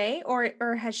business today,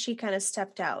 or has she kind of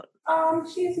stepped out?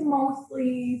 She's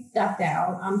mostly stepped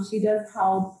out. She does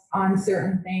help on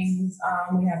certain things.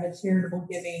 We have a charitable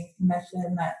giving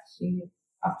commission that she's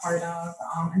a part of,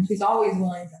 and she's always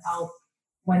willing to help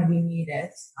when we need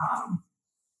it.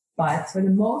 But for the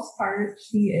most part,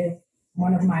 she is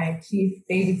one of my chief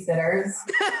babysitters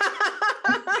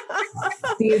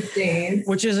these days.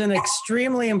 Which is an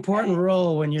extremely important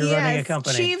role when you're running a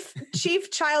company.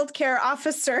 Chief child care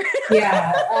officer.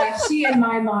 Yeah, she and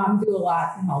my mom do a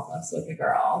lot to help us with the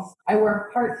girls. I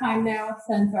work part-time now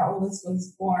since our oldest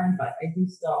was born, but I do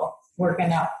still work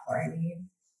enough for I need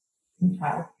in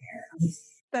child care.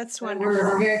 That's wonderful.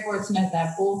 We're very fortunate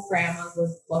that both grandmas live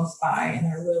close by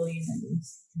and are willing and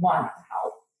want to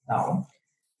help. So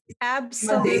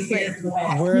absolutely,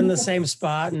 we're in the same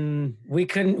spot, and we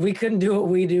couldn't do what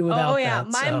we do without. Oh yeah,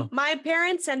 that, my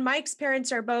parents and Mike's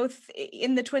parents are both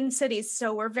in the Twin Cities,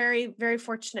 so we're very, very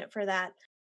fortunate for that.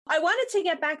 I wanted to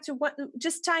get back to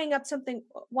just tying up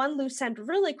one loose end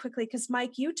really quickly, because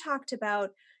Mike, you talked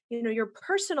about your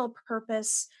personal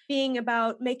purpose being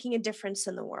about making a difference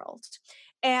in the world.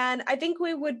 And I think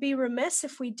we would be remiss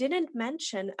if we didn't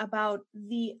mention about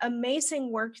the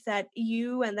amazing work that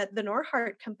you and that the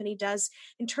Norhart Company does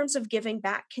in terms of giving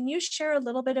back. Can you share a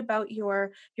little bit about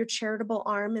your charitable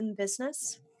arm in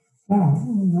business? Yeah,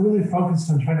 we're really focused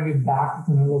on trying to give back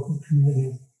within our local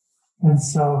communities. And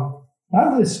so that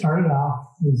really started off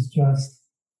as just,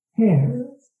 hey,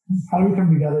 how do we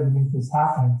come together to make this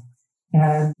happen?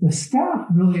 And the staff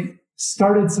really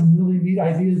started some really neat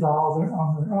ideas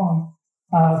on their own.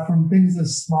 From things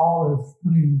as small as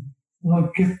putting little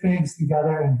gift bags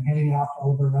together and handing it out to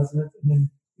all of our residents, and then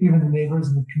even the neighbors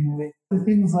in the community. The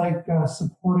things like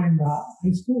supporting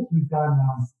high schools. We've done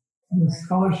the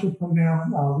scholarship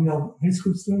program. We have high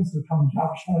school students that come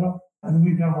job shadow, and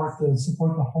we've done work to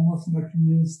support the homeless in their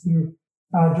communities through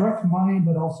direct money,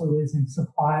 but also raising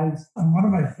supplies. And one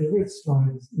of my favorite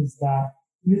stories is that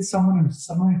we had someone who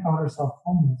suddenly found herself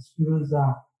homeless. She was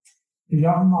a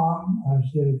young mom.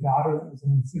 She had a daughter that was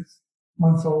only 6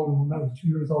 months old and one that was 2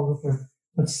 years old with her.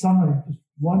 But suddenly, just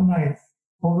one night,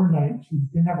 overnight, she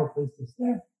didn't have a place to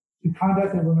stay. She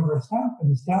contacted one of her staff,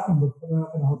 and the staff member put her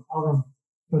up in a hotel room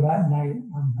for that night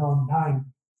on her own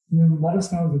time. And then let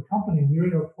us know as a company. We were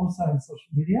able to post that on social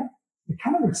media. It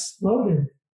kind of exploded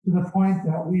to the point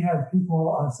that we had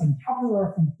people send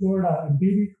Tupperware from Florida and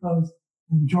baby clothes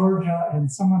from Georgia, and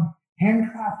someone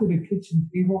handcrafted a kitchen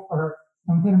table for her.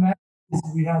 And within a matter of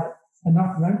days, we had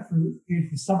enough rent paid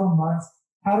for several months,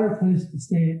 had her a place to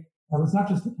stay. That was not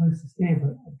just a place to stay,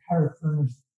 but an entire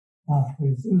furnished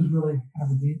place. It was really kind of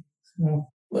a neat experience.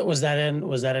 Was that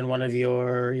in one of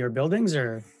your buildings,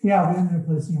 or? Yeah, we ended up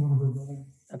placing in one of our buildings.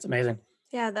 That's amazing.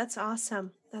 Yeah, that's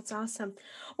awesome. That's awesome.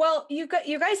 Well, you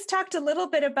guys talked a little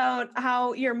bit about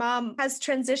how your mom has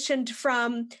transitioned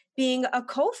from being a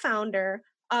co-founder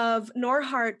of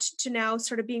Norhart to now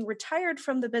sort of being retired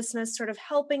from the business, sort of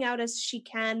helping out as she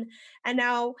can, and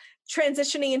now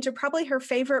transitioning into probably her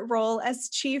favorite role as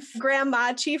chief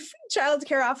child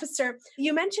care officer.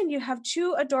 You mentioned you have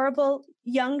 2 adorable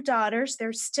young daughters.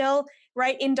 They're still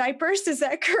in diapers. Is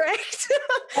that correct?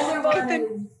 Older one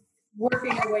is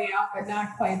working her way up, but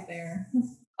not quite there.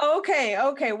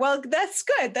 Okay. Well, that's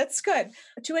good.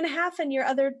 2.5, and your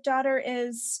other daughter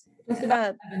is just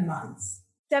about 7 months.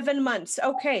 7 months.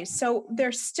 Okay. So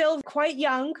they're still quite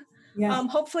young. Yeah.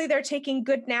 Hopefully they're taking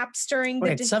good naps during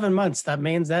Wait, 7 months. That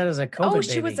means that is a COVID baby.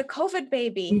 She was a COVID We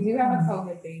baby. do have a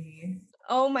COVID baby.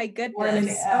 Oh my Born in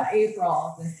goodness.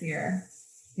 April this year.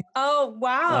 Oh,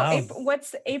 wow. Wow.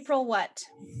 What's April what?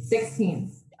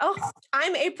 16th. Oh,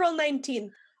 I'm April 19th.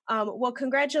 Well,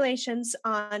 congratulations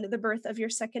on the birth of your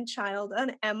second child,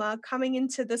 on Emma, coming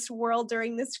into this world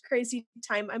during this crazy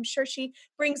time. I'm sure she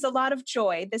brings a lot of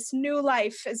joy. This new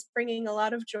life is bringing a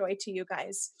lot of joy to you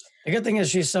guys. The good thing is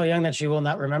she's so young that she will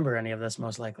not remember any of this,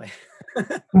 most likely.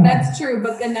 That's true.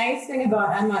 But the nice thing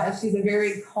about Emma is she's a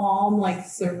very calm, like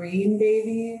serene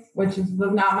baby, which was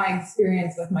not my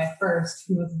experience with my first,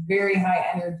 who was very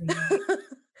high energy, lots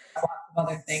of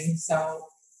other things. So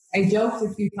I joked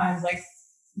a few times, like,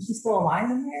 is she still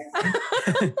alive in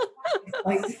there?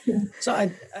 So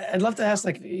I'd love to ask,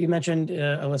 like you mentioned,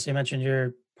 Alyssa, you mentioned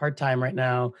you're part-time right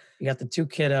now. You got the 2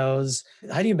 kiddos.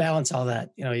 How do you balance all that?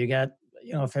 You got,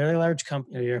 a fairly large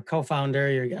company. You're a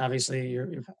co-founder. How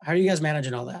are you guys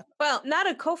managing all that? Well, not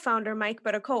a co-founder, Mike,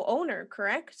 but a co-owner,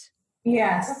 correct?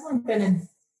 Yeah, it's definitely been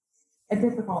a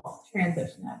difficult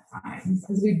transition at times,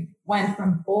 because we went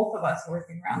from both of us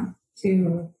working around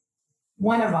to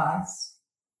one of us,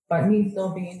 but me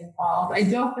still being involved. I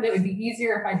joke that it would be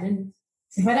easier if I didn't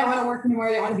want to work anymore,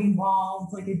 I didn't want to be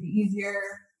involved, like it'd be easier.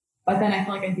 But then I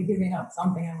feel like I'd be giving up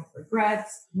something I would regret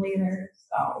later.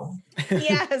 So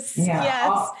yes,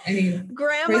 yeah, yes.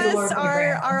 Grandmas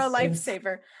are a grandmas.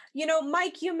 lifesaver.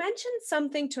 Mike, you mentioned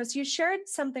something to us. You shared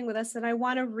something with us that I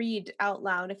want to read out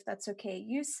loud, if that's okay.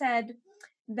 You said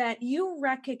that you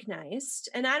recognized,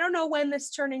 and I don't know when this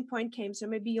turning point came, so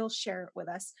maybe you'll share it with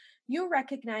us. You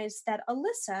recognized that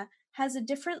Alyssa has a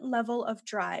different level of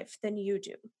drive than you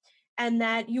do, and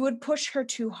that you would push her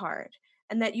too hard,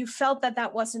 and that you felt that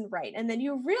that wasn't right. And then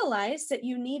you realized that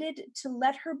you needed to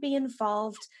let her be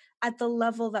involved at the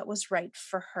level that was right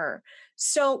for her.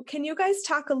 So can you guys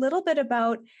talk a little bit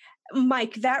about,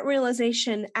 Mike, that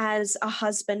realization as a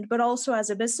husband, but also as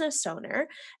a business owner?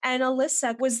 And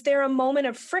Alyssa, was there a moment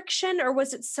of friction, or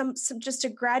was it some just a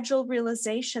gradual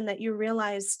realization that you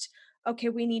realized, okay,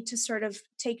 we need to sort of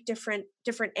take different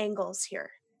angles here?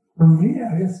 For me,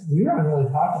 I guess we haven't really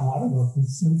talked a lot about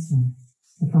this since. And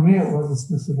for me, it was a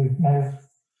specific day.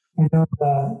 I know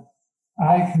that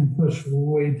I can push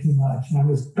way too much, and I'm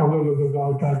just go.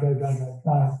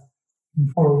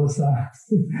 And poor Alyssa,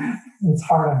 it's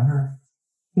hard on her.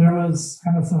 There was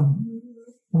kind of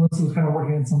Alyssa was kind of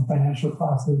working in some financial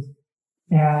classes,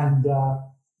 and it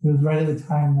was right at the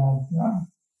time that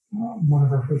one of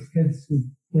her first kids who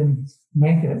didn't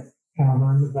make it kind of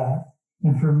learned of that.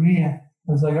 And for me, I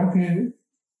was like, okay,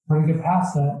 we're going to get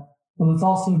past that, but let's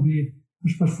also be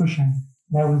pushing.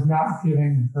 And I was not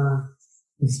giving her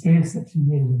the space that she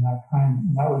needed in that time,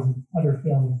 and that was an utter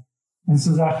failure. And this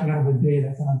was actually kind of a day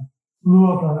that kind of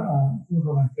blew up on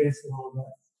my face a little bit.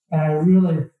 And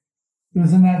it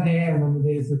was in that day and then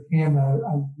the days that came that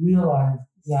I realized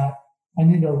that I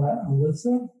need to let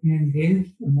Alyssa be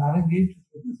engaged or not engaged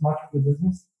with as much of the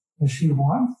business as she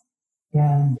wants.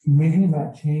 And making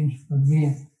that change for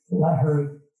me to let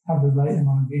her have the right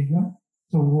amount of engagement,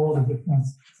 it's a world of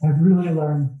difference. I've really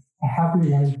learned a happy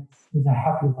life is a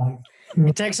happy life.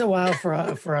 It takes a while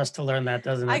for us to learn that,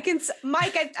 doesn't it?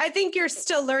 Mike, I think you're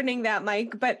still learning that,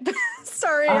 Mike, but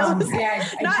sorry.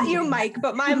 Not you, Mike,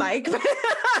 but my Mike.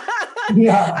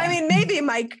 Yeah. I mean, maybe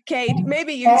Mike, Kate,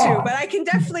 maybe you too, but I can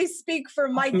definitely speak for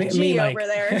Mike G Mike. over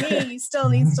there. He still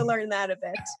needs to learn that a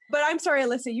bit. But I'm sorry,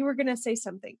 Alyssa, you were going to say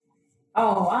something.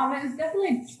 Oh, it was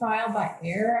definitely trial by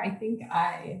error. I think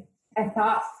I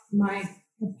thought my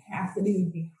capacity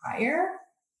would be higher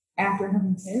after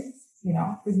having kids,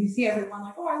 because you see everyone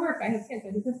like, oh, I work, I have kids,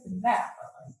 I do this, I do that,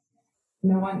 but like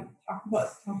no one talks about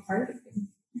how hard it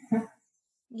is.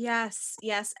 Yes.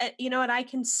 You know what? I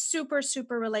can super,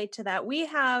 super relate to that. We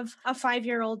have a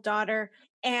 5-year-old daughter,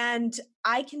 and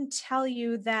I can tell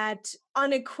you that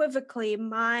unequivocally,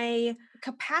 my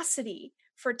capacity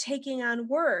for taking on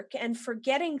work and for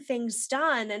getting things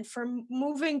done and for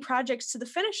moving projects to the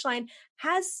finish line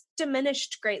has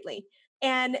diminished greatly.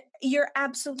 And you're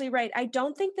absolutely right. I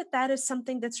don't think that is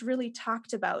something that's really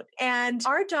talked about. And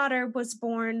our daughter was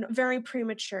born very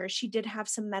premature. She did have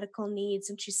some medical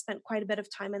needs, and she spent quite a bit of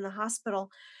time in the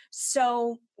hospital.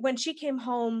 So when she came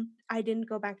home, I didn't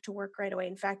go back to work right away.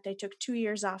 In fact, I took 2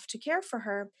 years off to care for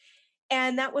her.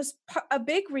 And that was a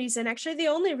big reason. Actually, the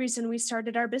only reason we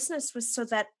started our business was so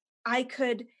that I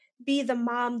could be the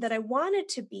mom that I wanted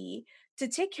to be, to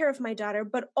take care of my daughter,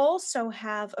 but also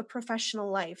have a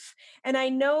professional life. And I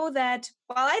know that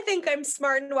while I think I'm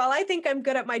smart and while I think I'm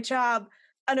good at my job,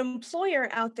 an employer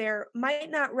out there might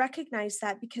not recognize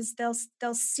that because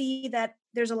they'll see that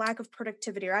there's a lack of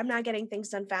productivity, or I'm not getting things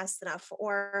done fast enough,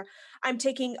 or I'm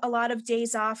taking a lot of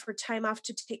days off or time off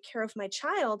to take care of my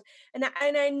child. And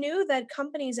I knew that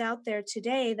companies out there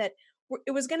today that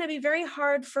it was going to be very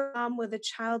hard for a mom with a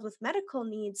child with medical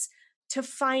needs to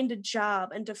find a job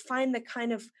and to find the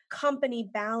kind of company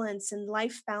balance and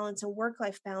life balance and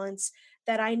work-life balance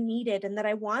that I needed and that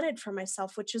I wanted for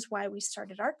myself, which is why we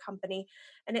started our company.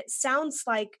 And it sounds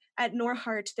like at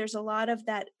Norhart, there's a lot of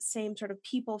that same sort of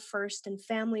people first and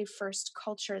family first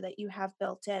culture that you have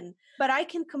built in. But I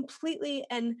can completely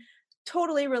and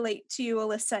totally relate to you,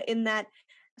 Alyssa, in that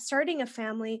starting a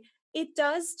family, it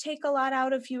does take a lot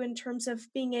out of you in terms of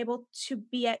being able to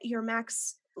be at your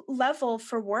max level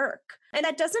for work. And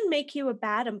that doesn't make you a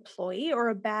bad employee or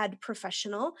a bad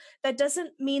professional. That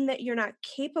doesn't mean that you're not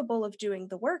capable of doing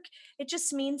the work. It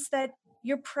just means that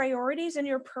your priorities and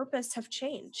your purpose have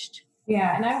changed.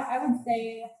 Yeah, and I would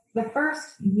say the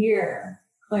first year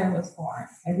Claire was born,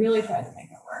 I really tried to make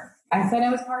it work. I said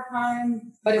it was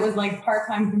part-time, but it was like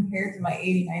part-time compared to my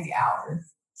 80, 90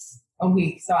 hours a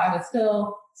week. So I was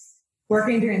still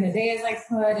working during the day as I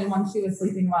could. And when she was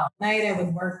sleeping well at night, I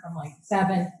would work from like 7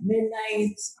 to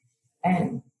midnight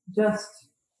and just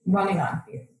running on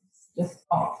fumes, just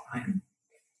all the time.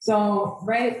 So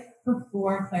right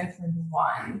before Claire turned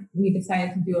 1, we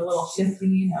decided to do a little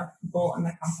shifting of people in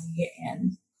the company,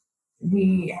 and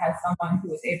we had someone who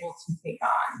was able to take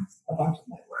on a bunch of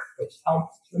my work, which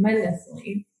helped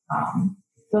tremendously.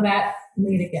 So that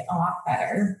made it get a lot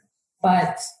better.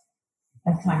 But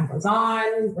as time goes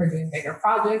on, we're doing bigger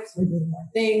projects, we're doing more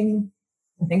things,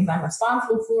 the things I'm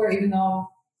responsible for, even though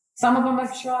some of them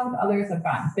have shrunk, others have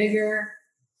gotten bigger.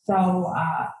 So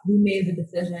we made the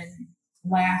decision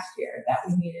last year that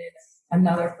we needed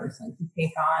another person to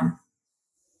take on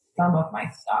some of my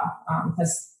stuff,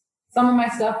 because some of my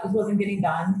stuff just wasn't getting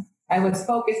done. I was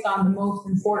focused on the most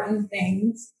important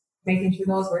things, making sure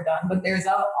those were done, but there's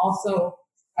also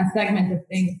a segment of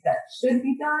things that should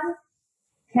be done,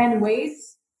 can wait,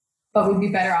 but would be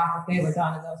better off if they were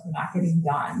done and those were not getting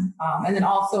done. And then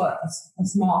also a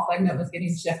small segment was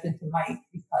getting shifted to Mike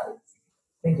because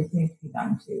they just need to be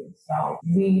done too. So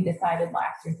we decided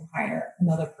last year to hire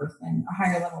another person, a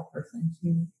higher level person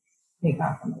to take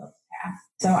on some of those tasks.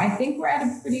 So I think we're at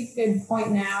a pretty good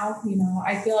point now. You know,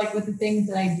 I feel like with the things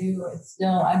that I do, it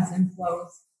still ebbs and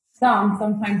flows.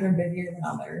 Sometimes are busier than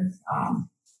others.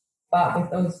 But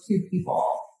with those two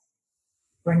people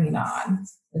bringing on,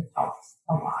 it helps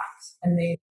a lot. And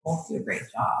they both do a great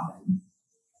job.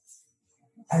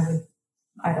 And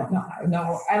I don't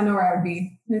know where I would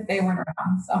be if they weren't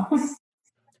around. So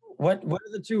What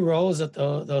are the two roles that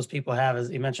those people have? As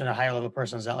you mentioned, a higher level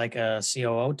person. Is that like a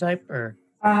COO type or?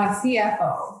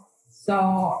 CFO.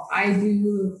 So I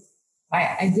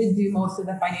did do most of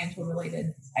the financial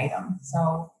related items.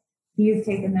 So he's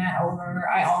taken that over.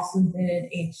 I also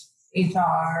did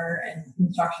HR and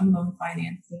construction loan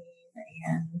financing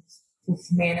and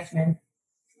just management,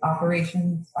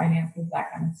 operations, finances,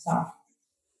 that kind of stuff.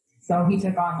 So he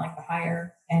took on like the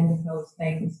higher end of those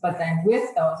things. But then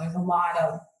with those, there's a lot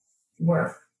of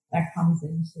work that comes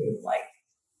into like,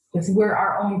 just we're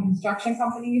our own construction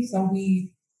company. So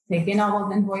we take in all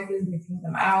those invoices, we pay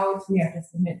them out, we have to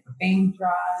submit for bank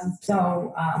draws.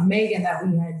 So Megan that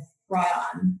we had brought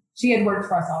on, she had worked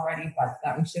for us already, but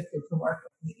that we shifted to work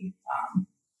with me.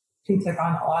 She took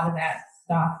on a lot of that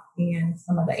stuff and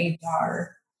some of the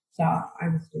HR stuff I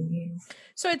was doing.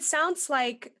 So it sounds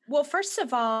like, well, first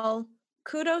of all,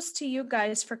 kudos to you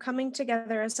guys for coming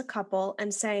together as a couple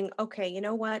and saying, okay, you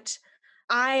know what?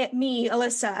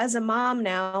 Alyssa, as a mom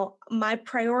now, my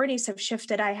priorities have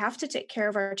shifted. I have to take care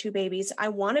of our 2 babies. I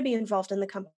want to be involved in the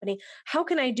company. How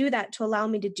can I do that to allow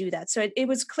me to do that? So it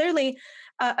was clearly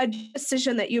a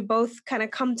decision that you both kind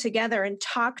of come together and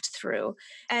talked through.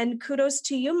 And kudos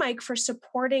to you, Mike, for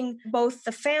supporting both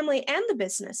the family and the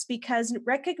business, because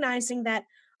recognizing that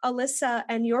Alyssa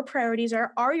and your priorities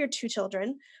are your 2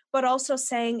 children, but also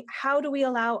saying, how do we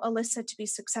allow Alyssa to be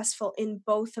successful in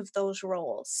both of those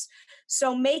roles?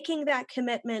 So making that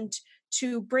commitment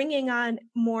to bringing on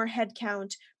more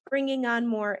headcount, bringing on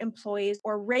more employees,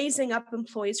 or raising up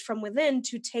employees from within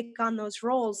to take on those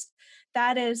roles,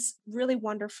 that is really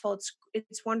wonderful.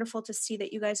 It's wonderful to see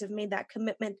that you guys have made that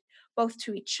commitment both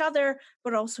to each other,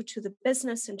 but also to the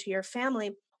business and to your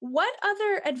family. What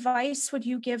other advice would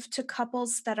you give to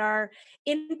couples that are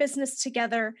in business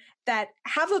together, that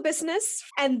have a business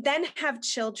and then have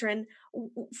children?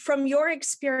 From your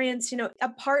experience,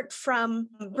 apart from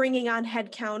bringing on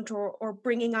headcount or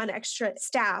bringing on extra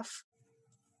staff?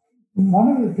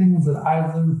 One of the things that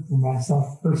I've learned for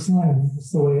myself personally, and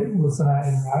just the way Alyssa and I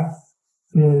interact,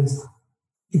 is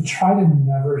to try to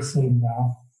never say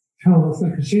no to Alyssa,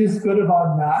 because she's good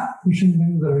about not pushing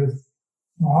things that are just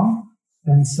wrong.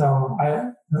 And so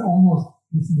I almost,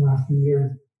 in the last few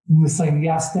years, I'm just saying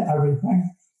yes to everything.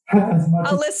 As much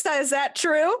Alyssa, is that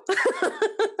true?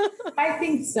 I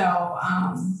think so.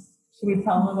 Should we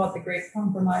tell them about the great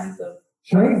compromise of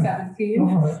Sure.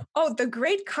 2017? Oh, the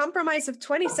great compromise of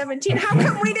 2017. How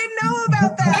come we didn't know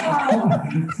about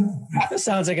that? This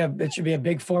sounds like it should be a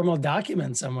big formal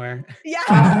document somewhere.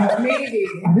 Yeah. Maybe.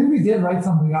 I think we did write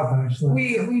something up, actually.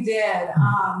 We did.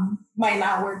 Might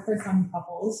not work for some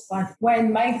couples, but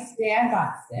when Mike's dad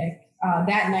got sick,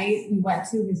 that night we went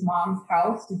to his mom's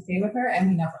house to stay with her, and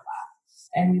we never left.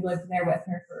 And we lived there with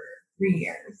her for 3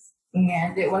 years.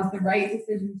 And it was the right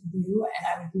decision to do, and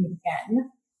I would do it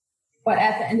again. But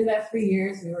at the end of that 3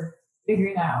 years, we were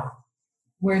figuring out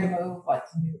where to move, what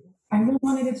to do. I really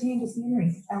wanted to change the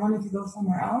scenery. I wanted to go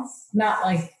somewhere else. Not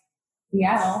like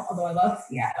Seattle, although I love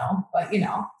Seattle, but,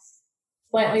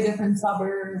 slightly different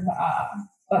suburb.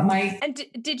 But Mike... And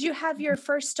did you have your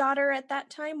first daughter at that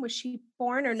time? Was she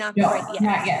born or not? No, quite yet?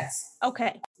 not yet.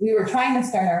 Okay. We were trying to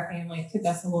start our family. It took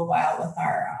us a little while with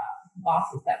our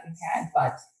bosses that we had,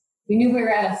 but we knew we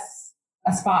were at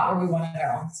a spot where we wanted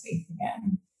our own space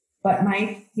again. But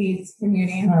Mike needs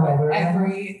communing with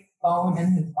every bone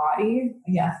in his body.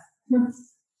 Yes.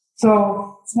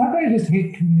 So it's not that I just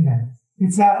hate commuting.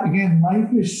 It's that, again, life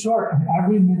is short and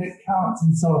every minute counts.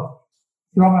 And so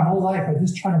throughout my whole life, I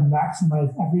just try to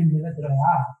maximize every minute that I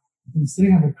have. If I'm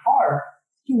sitting in the car,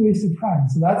 it's a waste of time.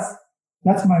 So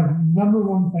that's my number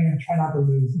one thing I try not to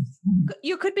lose.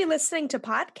 You could be listening to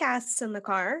podcasts in the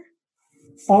car.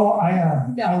 Oh, I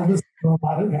listen to a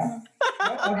lot of that.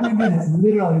 Every minute,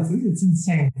 literally, it's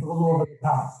insane. It's a little over the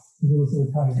top.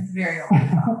 It's very over the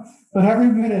top. But every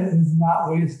minute is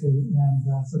not wasted.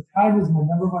 And so time is my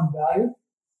number one value.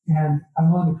 And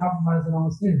I'm willing to compromise on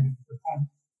almost anything for time.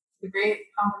 The great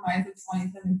compromise of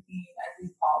 2017, as we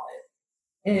called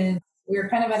it, is we were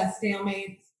kind of at a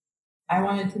stalemate. I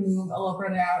wanted to move a little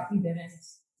further out. He didn't.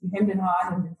 Him did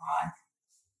not.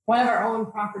 One of our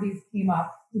own properties came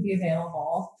up to be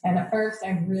available. And at first, I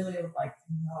really was like,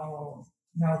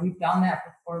 no, we've done that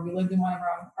before. We lived in one of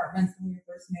our own apartments when we were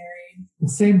first married. The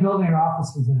same building our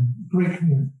office was in. Great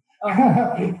commute. Oh,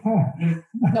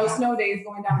 no snow days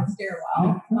going down the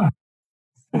stairwell.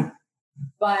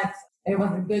 But it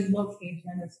was a good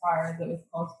location as far as it was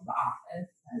close to the office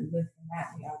and this and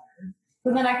that and the other.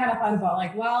 So then I kind of thought about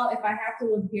like, well, if I have to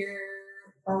live here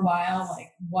for a while,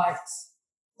 like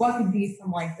what could be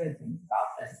some like good things about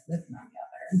this and that and the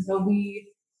other. And so we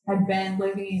had been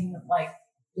living like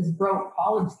just broke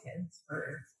college kids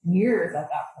for years at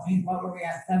that point. What were we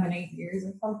at, 7-8 years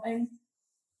or something?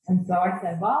 And so I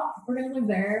said, well, if we're going to live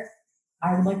there,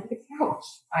 I would like to get a couch.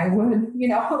 I would,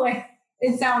 like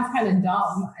it sounds kind of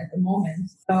dumb at the moment.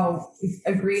 So we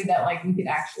agreed that like we could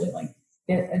actually like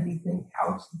get a decent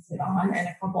couch to sit on and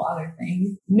a couple other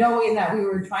things. Knowing that we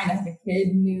were trying to have a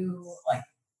kid, knew like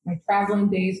my traveling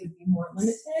days would be more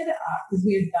limited because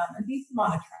we had done a decent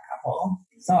amount of travel.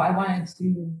 So I wanted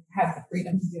to have the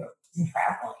freedom to do some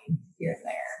traveling here and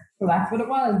there. So that's what it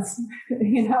was,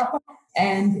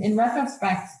 And in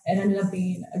retrospect, it ended up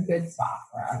being a good spot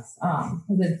for us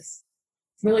because it's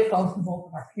really close to both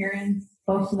of our parents,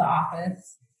 close to the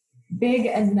office, big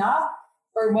enough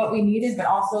for what we needed, but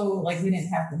also like we didn't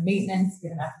have the maintenance, we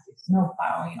didn't have to do snow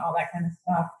plowing, all that kind of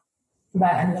stuff. So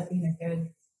that ended up being a good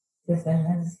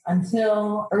decision.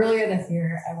 Until earlier this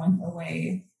year, I went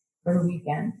away for the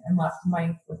weekend and left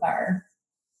Mike with our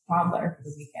toddler for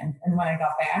the weekend. And when I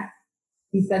got back,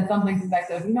 he said something to the effect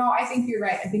of, I think you're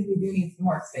right. I think we do need some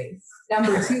more space.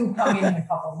 Number 2 coming in a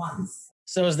couple months.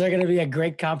 So is there going to be a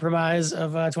great compromise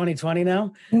of 2020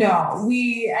 now? No,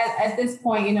 we, at this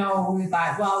point, we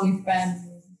thought, well, we've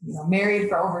been, married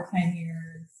for over 10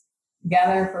 years,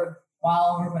 together for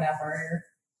 12 or whatever.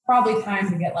 Probably time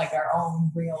to get like our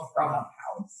own real grown-up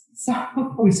house.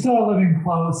 So we still are living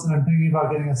close, and I'm thinking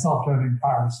about getting a self-driving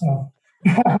car. So,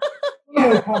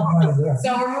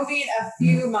 so we're moving a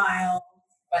few miles,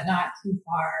 but not too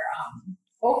far.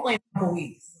 Hopefully in a couple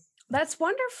weeks. That's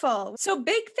wonderful. So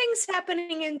big things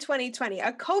happening in 2020,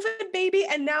 a COVID baby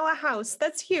and now a house.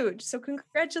 That's huge. So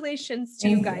congratulations to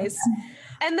you guys.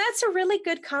 And that's a really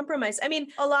good compromise. I mean,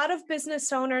 a lot of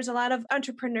business owners, a lot of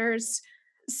entrepreneurs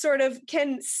sort of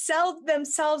can sell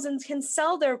themselves and can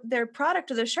sell their product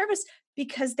or their service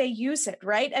because they use it,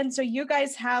 right? And so you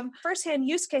guys have firsthand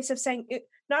use case of saying,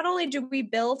 not only do we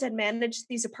build and manage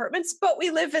these apartments, but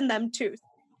we live in them too.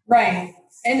 Right.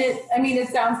 And it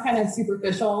sounds kind of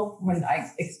superficial when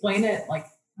I explain it, like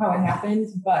how it happened,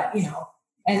 but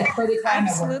And for the time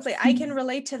Absolutely. I can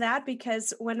relate to that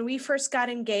because when we first got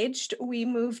engaged, we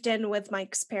moved in with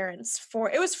Mike's parents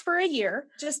it was for a year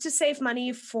just to save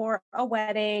money for a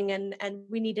wedding, and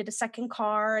we needed a second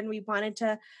car and we wanted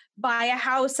to buy a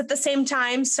house at the same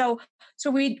time. So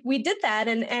we did that,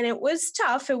 and it was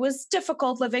tough. It was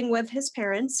difficult living with his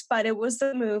parents, but it was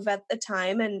the move at the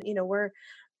time. And, we're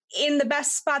in the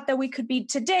best spot that we could be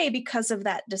today because of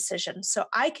that decision. So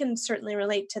I can certainly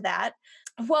relate to that.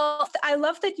 Well, I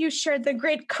love that you shared the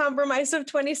great compromise of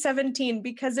 2017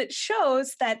 because it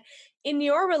shows that in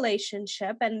your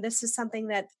relationship, and this is something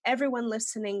that everyone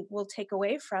listening will take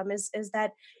away from, is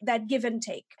that give and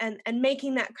take and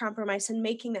making that compromise and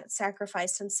making that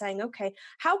sacrifice and saying, okay,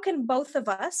 how can both of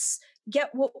us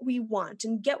get what we want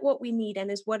and get what we need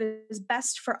and is what is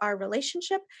best for our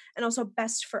relationship and also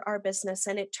best for our business?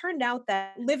 And it turned out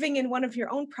that living in one of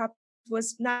your own properties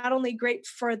was not only great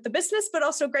for the business, but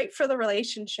also great for the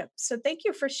relationship. So thank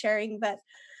you for sharing that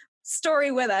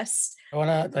story with us. I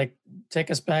want to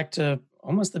take us back to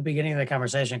almost the beginning of the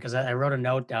conversation because I wrote a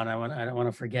note down. I don't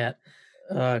want to forget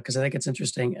because I think it's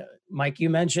interesting. Mike, you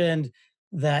mentioned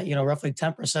that roughly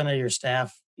 10% of your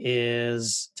staff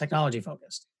is technology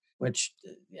focused, which,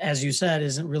 as you said,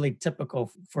 isn't really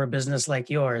typical for a business like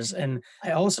yours. And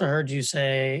I also heard you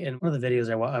say in one of the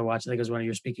videos I watched, I think it was one of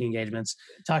your speaking engagements,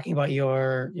 talking about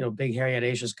your, big, hairy,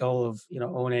 audacious goal of,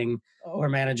 owning or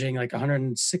managing like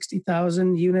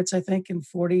 160,000 units, I think, in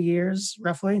 40 years,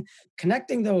 roughly.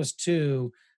 Connecting those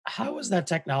two, how is that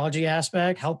technology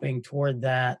aspect helping toward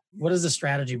that? What is the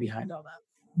strategy behind all that?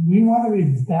 We want to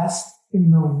be best in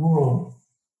the world,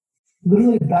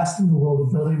 literally best in the world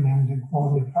of building, managing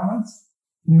quality apartments.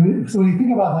 So when you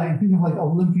think about that, you think of like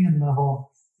Olympian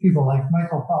level people like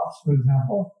Michael Phelps, for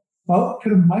example. Well,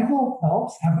 could Michael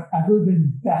Phelps have ever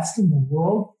been best in the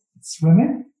world at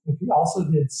swimming if he also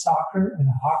did soccer and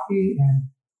hockey?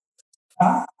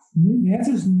 And the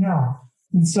answer is no.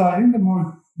 And so I think the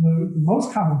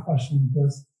most common question with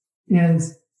this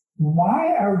is,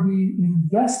 why are we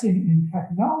investing in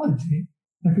technology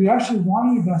if we actually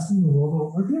want to invest in the world of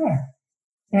what we're doing?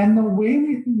 And the way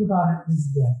we think about it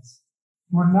is this.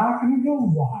 We're not going to go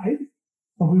wide,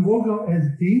 but we will go as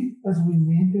deep as we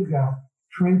need to go,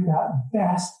 create that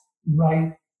best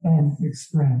right end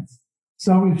experience.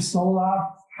 So we've sold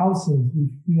out houses.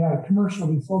 We had a commercial.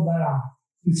 We sold that out.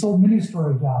 We sold mini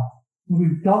storage out. And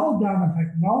we've doubled down on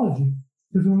technology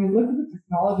because when we look at the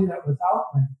technology that was out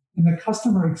there and the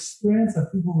customer experience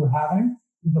that people were having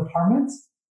with apartments,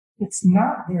 it's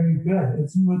not very good.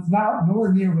 It's not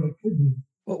nowhere near what it could be.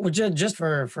 Well, just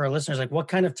for our listeners, like what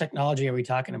kind of technology are we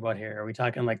talking about here? Are we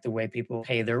talking like the way people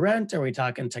pay their rent? Are we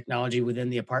talking technology within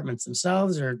the apartments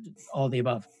themselves, or all the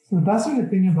above? So the best way to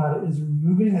think about it is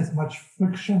removing as much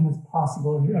friction as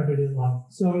possible in your everyday life.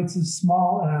 So it's as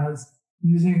small as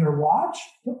using your watch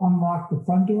to unlock the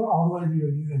front door all the way to your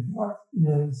unit door.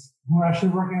 We're actually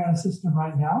working on a system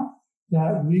right now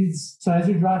that reads, so as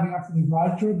you're driving up to the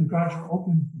garage door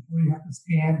opens before you have to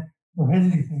scan or hit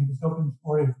anything. It just opens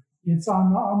for you. It's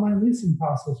on the online leasing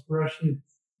process. We're actually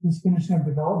just finishing up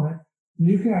development.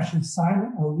 You can actually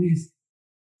sign a lease,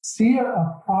 see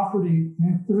a property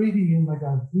in 3D, in like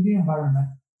a 3D environment,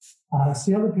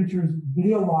 see all the pictures,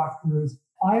 video walkthroughs,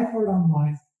 apply for it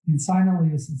online, and sign a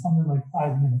lease in something like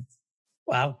 5 minutes.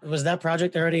 Wow. Was that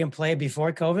project already in play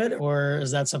before COVID, or is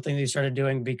that something that you started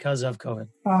doing because of COVID?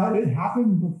 It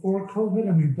happened before COVID,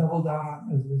 and we've doubled down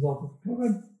on it as a result of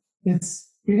COVID. It's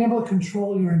being able to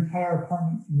control your entire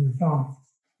apartment from your phone.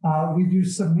 We do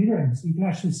sub-metering, so you can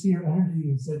actually see your energy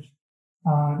usage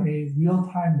on a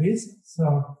real-time basis.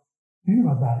 So think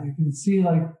about that. You can see,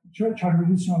 like, try to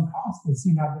reduce your own costs by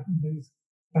seeing how different things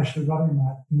actually running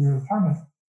that in your apartment.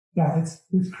 Yeah,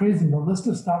 it's crazy. The list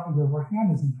of stuff that they're working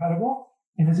on is incredible.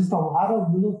 And it's just a lot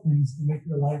of little things to make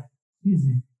your life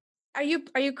easy. Are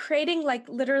you creating like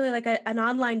literally like an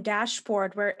online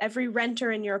dashboard where every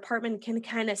renter in your apartment can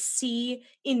kind of see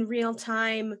in real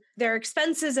time their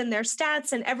expenses and their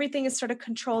stats, and everything is sort of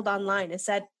controlled online? Is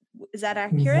that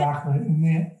accurate? Exactly.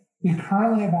 And they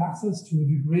currently have access to a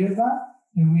degree of that,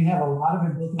 and we have a lot of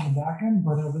it built on the back end,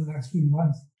 but over the next few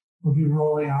months, we'll be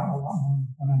rolling out a lot more on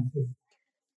the front end too.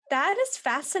 That is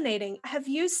fascinating. Have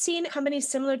you seen companies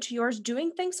similar to yours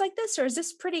doing things like this, or is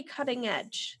this pretty cutting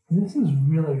edge? This is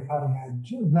really cutting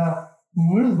edge.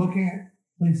 When we're looking at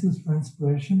places for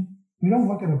inspiration, we don't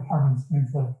look at apartments,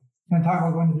 frankly. When I talk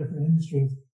about going to different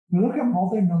industries, we look at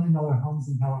multi-million-dollar homes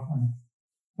in California.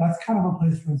 That's kind of a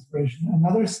place for inspiration.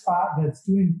 Another spot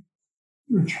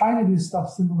we're trying to do stuff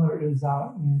similar is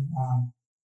out in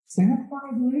Singapore,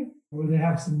 I believe, where they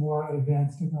have some more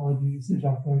advanced technology usage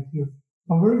out there too.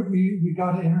 But we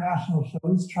go to international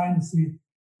shows trying to see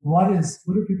what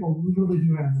are people literally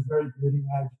doing on the very bleeding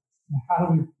edge, and how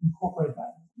do we incorporate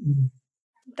that?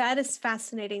 That is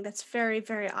fascinating. That's very,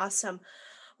 very awesome.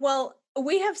 Well,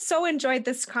 we have so enjoyed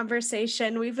this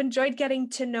conversation. We've enjoyed getting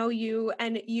to know you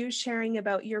and you sharing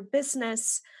about your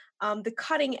business, the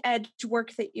cutting edge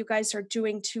work that you guys are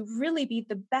doing to really be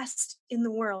the best in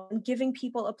the world and giving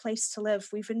people a place to live.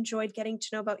 We've enjoyed getting to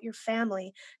know about your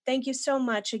family. Thank you so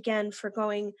much again for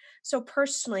going so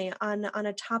personally on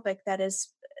a topic that is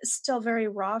still very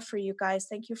raw for you guys.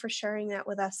 Thank you for sharing that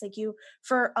with us. Thank you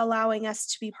for allowing us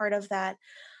to be part of that.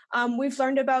 We've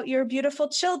learned about your beautiful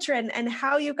children and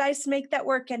how you guys make that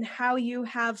work and how you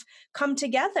have come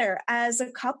together as a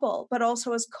couple, but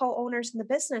also as co-owners in the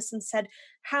business and said,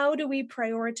 how do we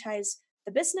prioritize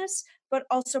the business, but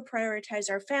also prioritize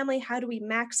our family? How do we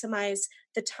maximize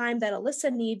the time that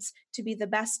Alyssa needs to be the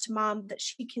best mom that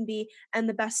she can be and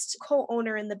the best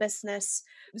co-owner in the business?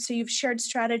 So you've shared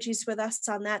strategies with us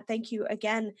on that. Thank you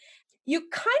again. You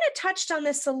kind of touched on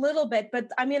this a little bit, but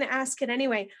I'm going to ask it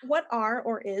anyway. What are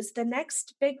or is the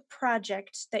next big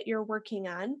project that you're working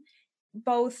on,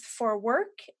 both for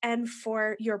work and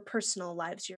for your personal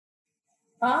lives?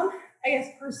 I guess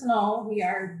personal, we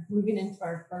are moving into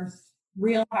our first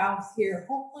real house here,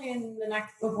 hopefully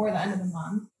before the end of the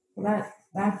month. So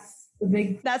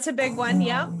that's a big one.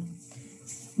 Yeah.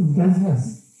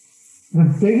 Business.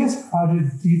 The biggest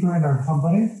project deeper in our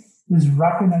company is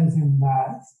recognizing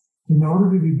that in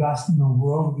order to be best in the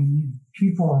world, we need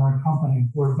people in our company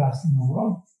who are best in the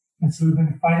world. And so we've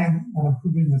been fighting and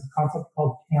improving this concept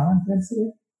called talent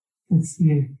density. It's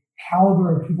the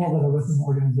caliber of people that are within the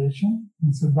organization.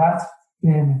 And so that's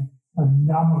been a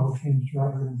phenomenal change to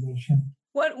our organization.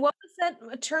 What was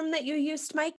that term that you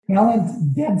used, Mike?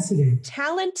 Talent density.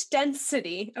 Talent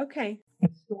density. Okay. I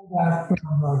stole that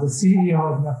from the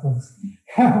CEO of Netflix.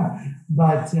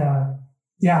 But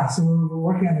yeah, so we're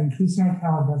working on increasing our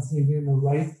talent density, getting the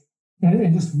right,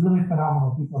 and just really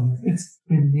phenomenal people here. It's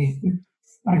been neat.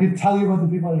 I could tell you about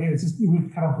the people here. It's just, it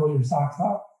would kind of blow your socks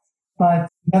off. But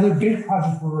another big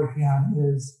project we're working on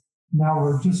is now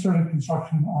we're just started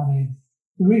construction on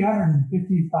a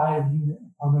 355 unit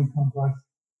apartment complex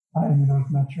in the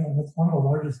North Metro. That's one of the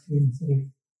largest in the city.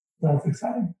 That's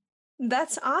exciting.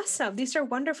 That's awesome. These are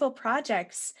wonderful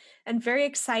projects and very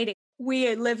exciting.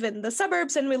 We live in the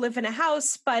suburbs and we live in a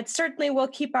house, but certainly we'll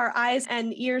keep our eyes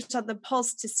and ears on the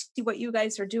pulse to see what you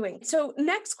guys are doing. So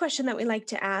next question that we like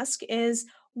to ask is,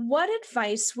 what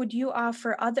advice would you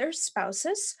offer other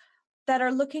spouses that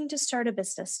are looking to start a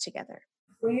business together?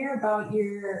 Clear about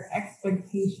your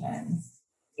expectations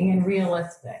and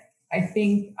realistic. I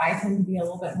think I tend to be a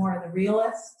little bit more of the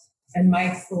realist, and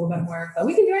Mike's a little bit more of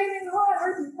we can do anything we want,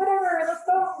 or whatever, let's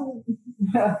go.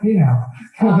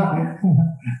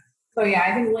 So yeah,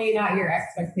 I think laying out your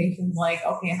expectations, like,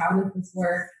 okay, how does this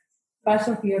work?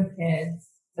 Especially if you have kids,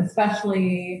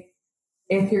 especially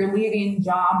if you're leaving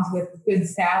jobs with good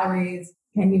salaries,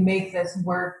 can you make this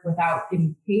work without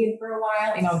getting paid for a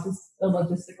while? Just the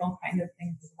logistical kind of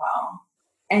things as well.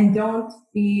 And don't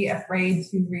be afraid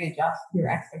to readjust your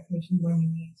expectations when you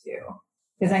need to.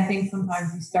 Because I think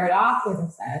sometimes you start off with a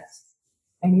set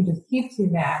and you just keep to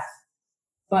that,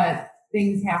 but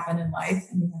things happen in life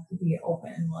and you have to be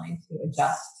open and willing to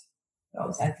adjust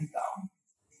those as you go.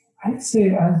 I'd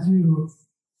say as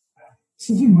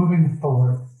you're moving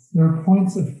forward, there are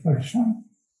points of friction,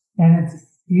 and it's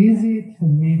easy to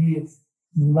maybe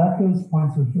let those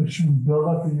points of friction build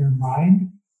up in your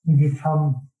mind and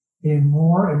become a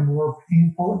more and more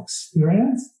painful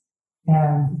experience.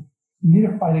 And you need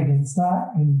to fight against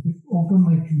that and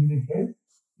openly communicate.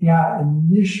 Yeah,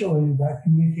 initially that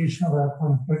communication over that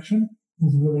point of friction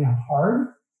is really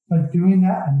hard, but doing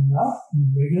that enough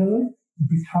and regularly, it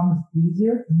becomes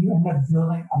easier and you end up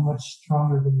building a much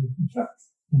stronger relationship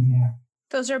in the end.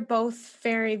 Those are both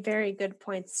very, very good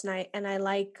points. And I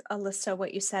like, Alyssa,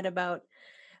 what you said about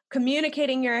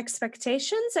communicating your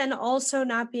expectations and also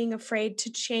not being afraid to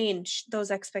change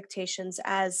those expectations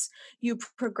as you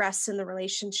progress in the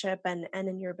relationship and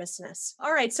in your business.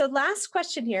 All right. So last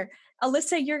question here.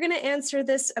 Alyssa, you're going to answer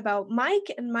this about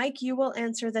Mike, and Mike, you will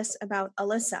answer this about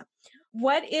Alyssa.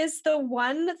 What is the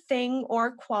one thing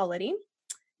or quality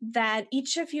that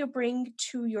each of you bring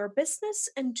to your business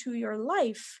and to your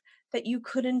life that you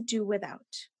couldn't do without?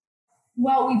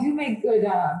 Well, we do make good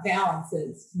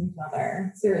balances to each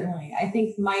other, certainly. I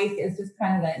think Mike is just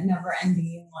kind of that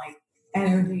never-ending,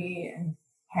 energy and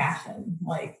passion,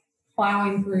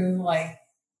 plowing through,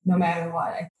 no matter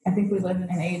what. I think we live in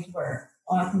an age where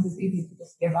a lot of times it's easy to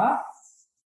just give up.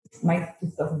 Mike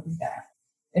just doesn't do that.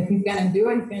 If he's going to do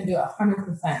it, he's going to do it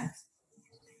 100%.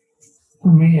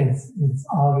 For me, it's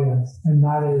obvious, and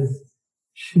that is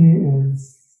She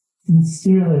is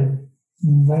sincerely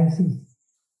the nicest,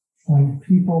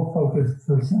 people-focused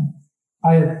person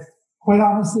I have quite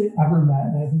honestly ever met.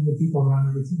 And I think the people around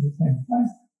her would say the same thing.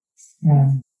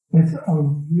 And it's a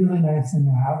really nice thing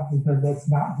to have because that's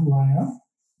not who I am.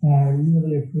 And I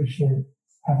really appreciate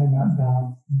having that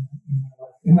balance in my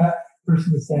life. And that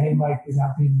person to say, hey, Mike, you're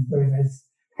not being very nice.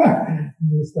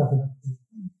 You're stepping up.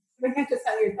 I think I just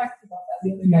had your text about that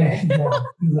the other day. Yeah, she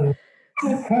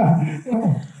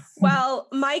did. Well,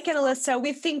 Mike and Alyssa,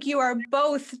 we think you are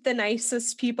both the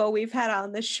nicest people we've had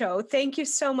on the show. Thank you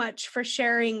so much for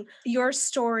sharing your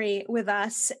story with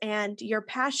us, and your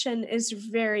passion is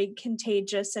very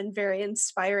contagious and very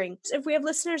inspiring. If we have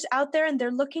listeners out there and they're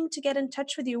looking to get in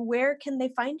touch with you, where can they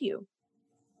find you?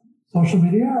 Social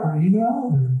media or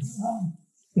email?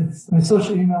 It's my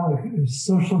social media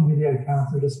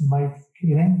accounts are just Mike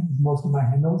Keating, most of my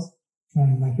handles.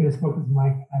 And my Facebook is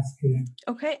Mike S. Keating.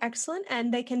 Okay, excellent.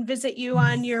 And they can visit you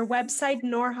on your website,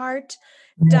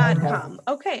 norhart.com.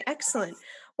 Okay, excellent.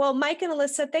 Well, Mike and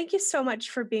Alyssa, thank you so much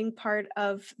for being part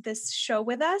of this show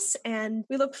with us. And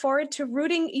we look forward to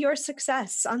rooting your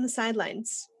success on the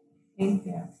sidelines. Thank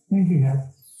you. Thank you,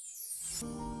 guys.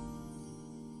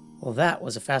 Well, that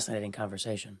was a fascinating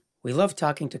conversation. We love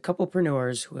talking to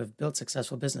couplepreneurs who have built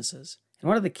successful businesses. And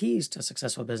one of the keys to a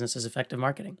successful business is effective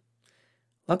marketing.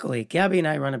 Luckily, Gabby and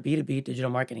I run a B2B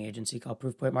digital marketing agency called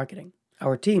Proofpoint Marketing.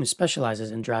 Our team specializes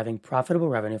in driving profitable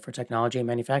revenue for technology and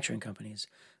manufacturing companies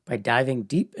by diving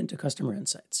deep into customer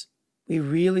insights. We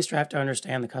really strive to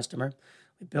understand the customer.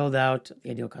 We build out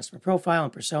the ideal customer profile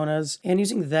and personas, and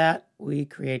using that, we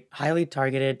create highly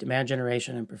targeted demand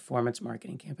generation and performance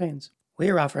marketing campaigns. We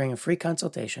are offering a free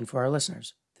consultation for our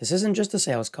listeners. This isn't just a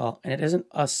sales call, and it isn't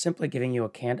us simply giving you a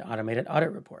canned automated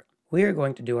audit report. We are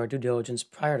going to do our due diligence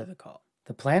prior to the call.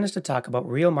 The plan is to talk about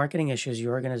real marketing issues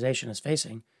your organization is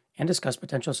facing and discuss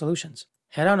potential solutions.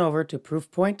 Head on over to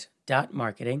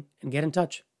proofpoint.marketing and get in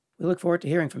touch. We look forward to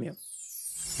hearing from you.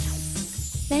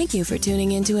 Thank you for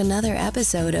tuning into another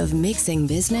episode of Mixing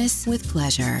Business with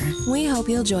Pleasure. We hope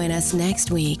you'll join us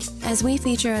next week as we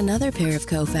feature another pair of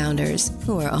co-founders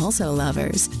who are also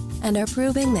lovers and are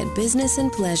proving that business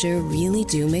and pleasure really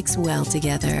do mix well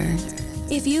together.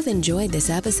 If you've enjoyed this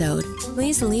episode,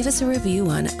 please leave us a review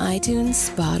on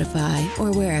iTunes, Spotify,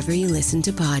 or wherever you listen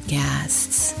to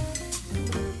podcasts.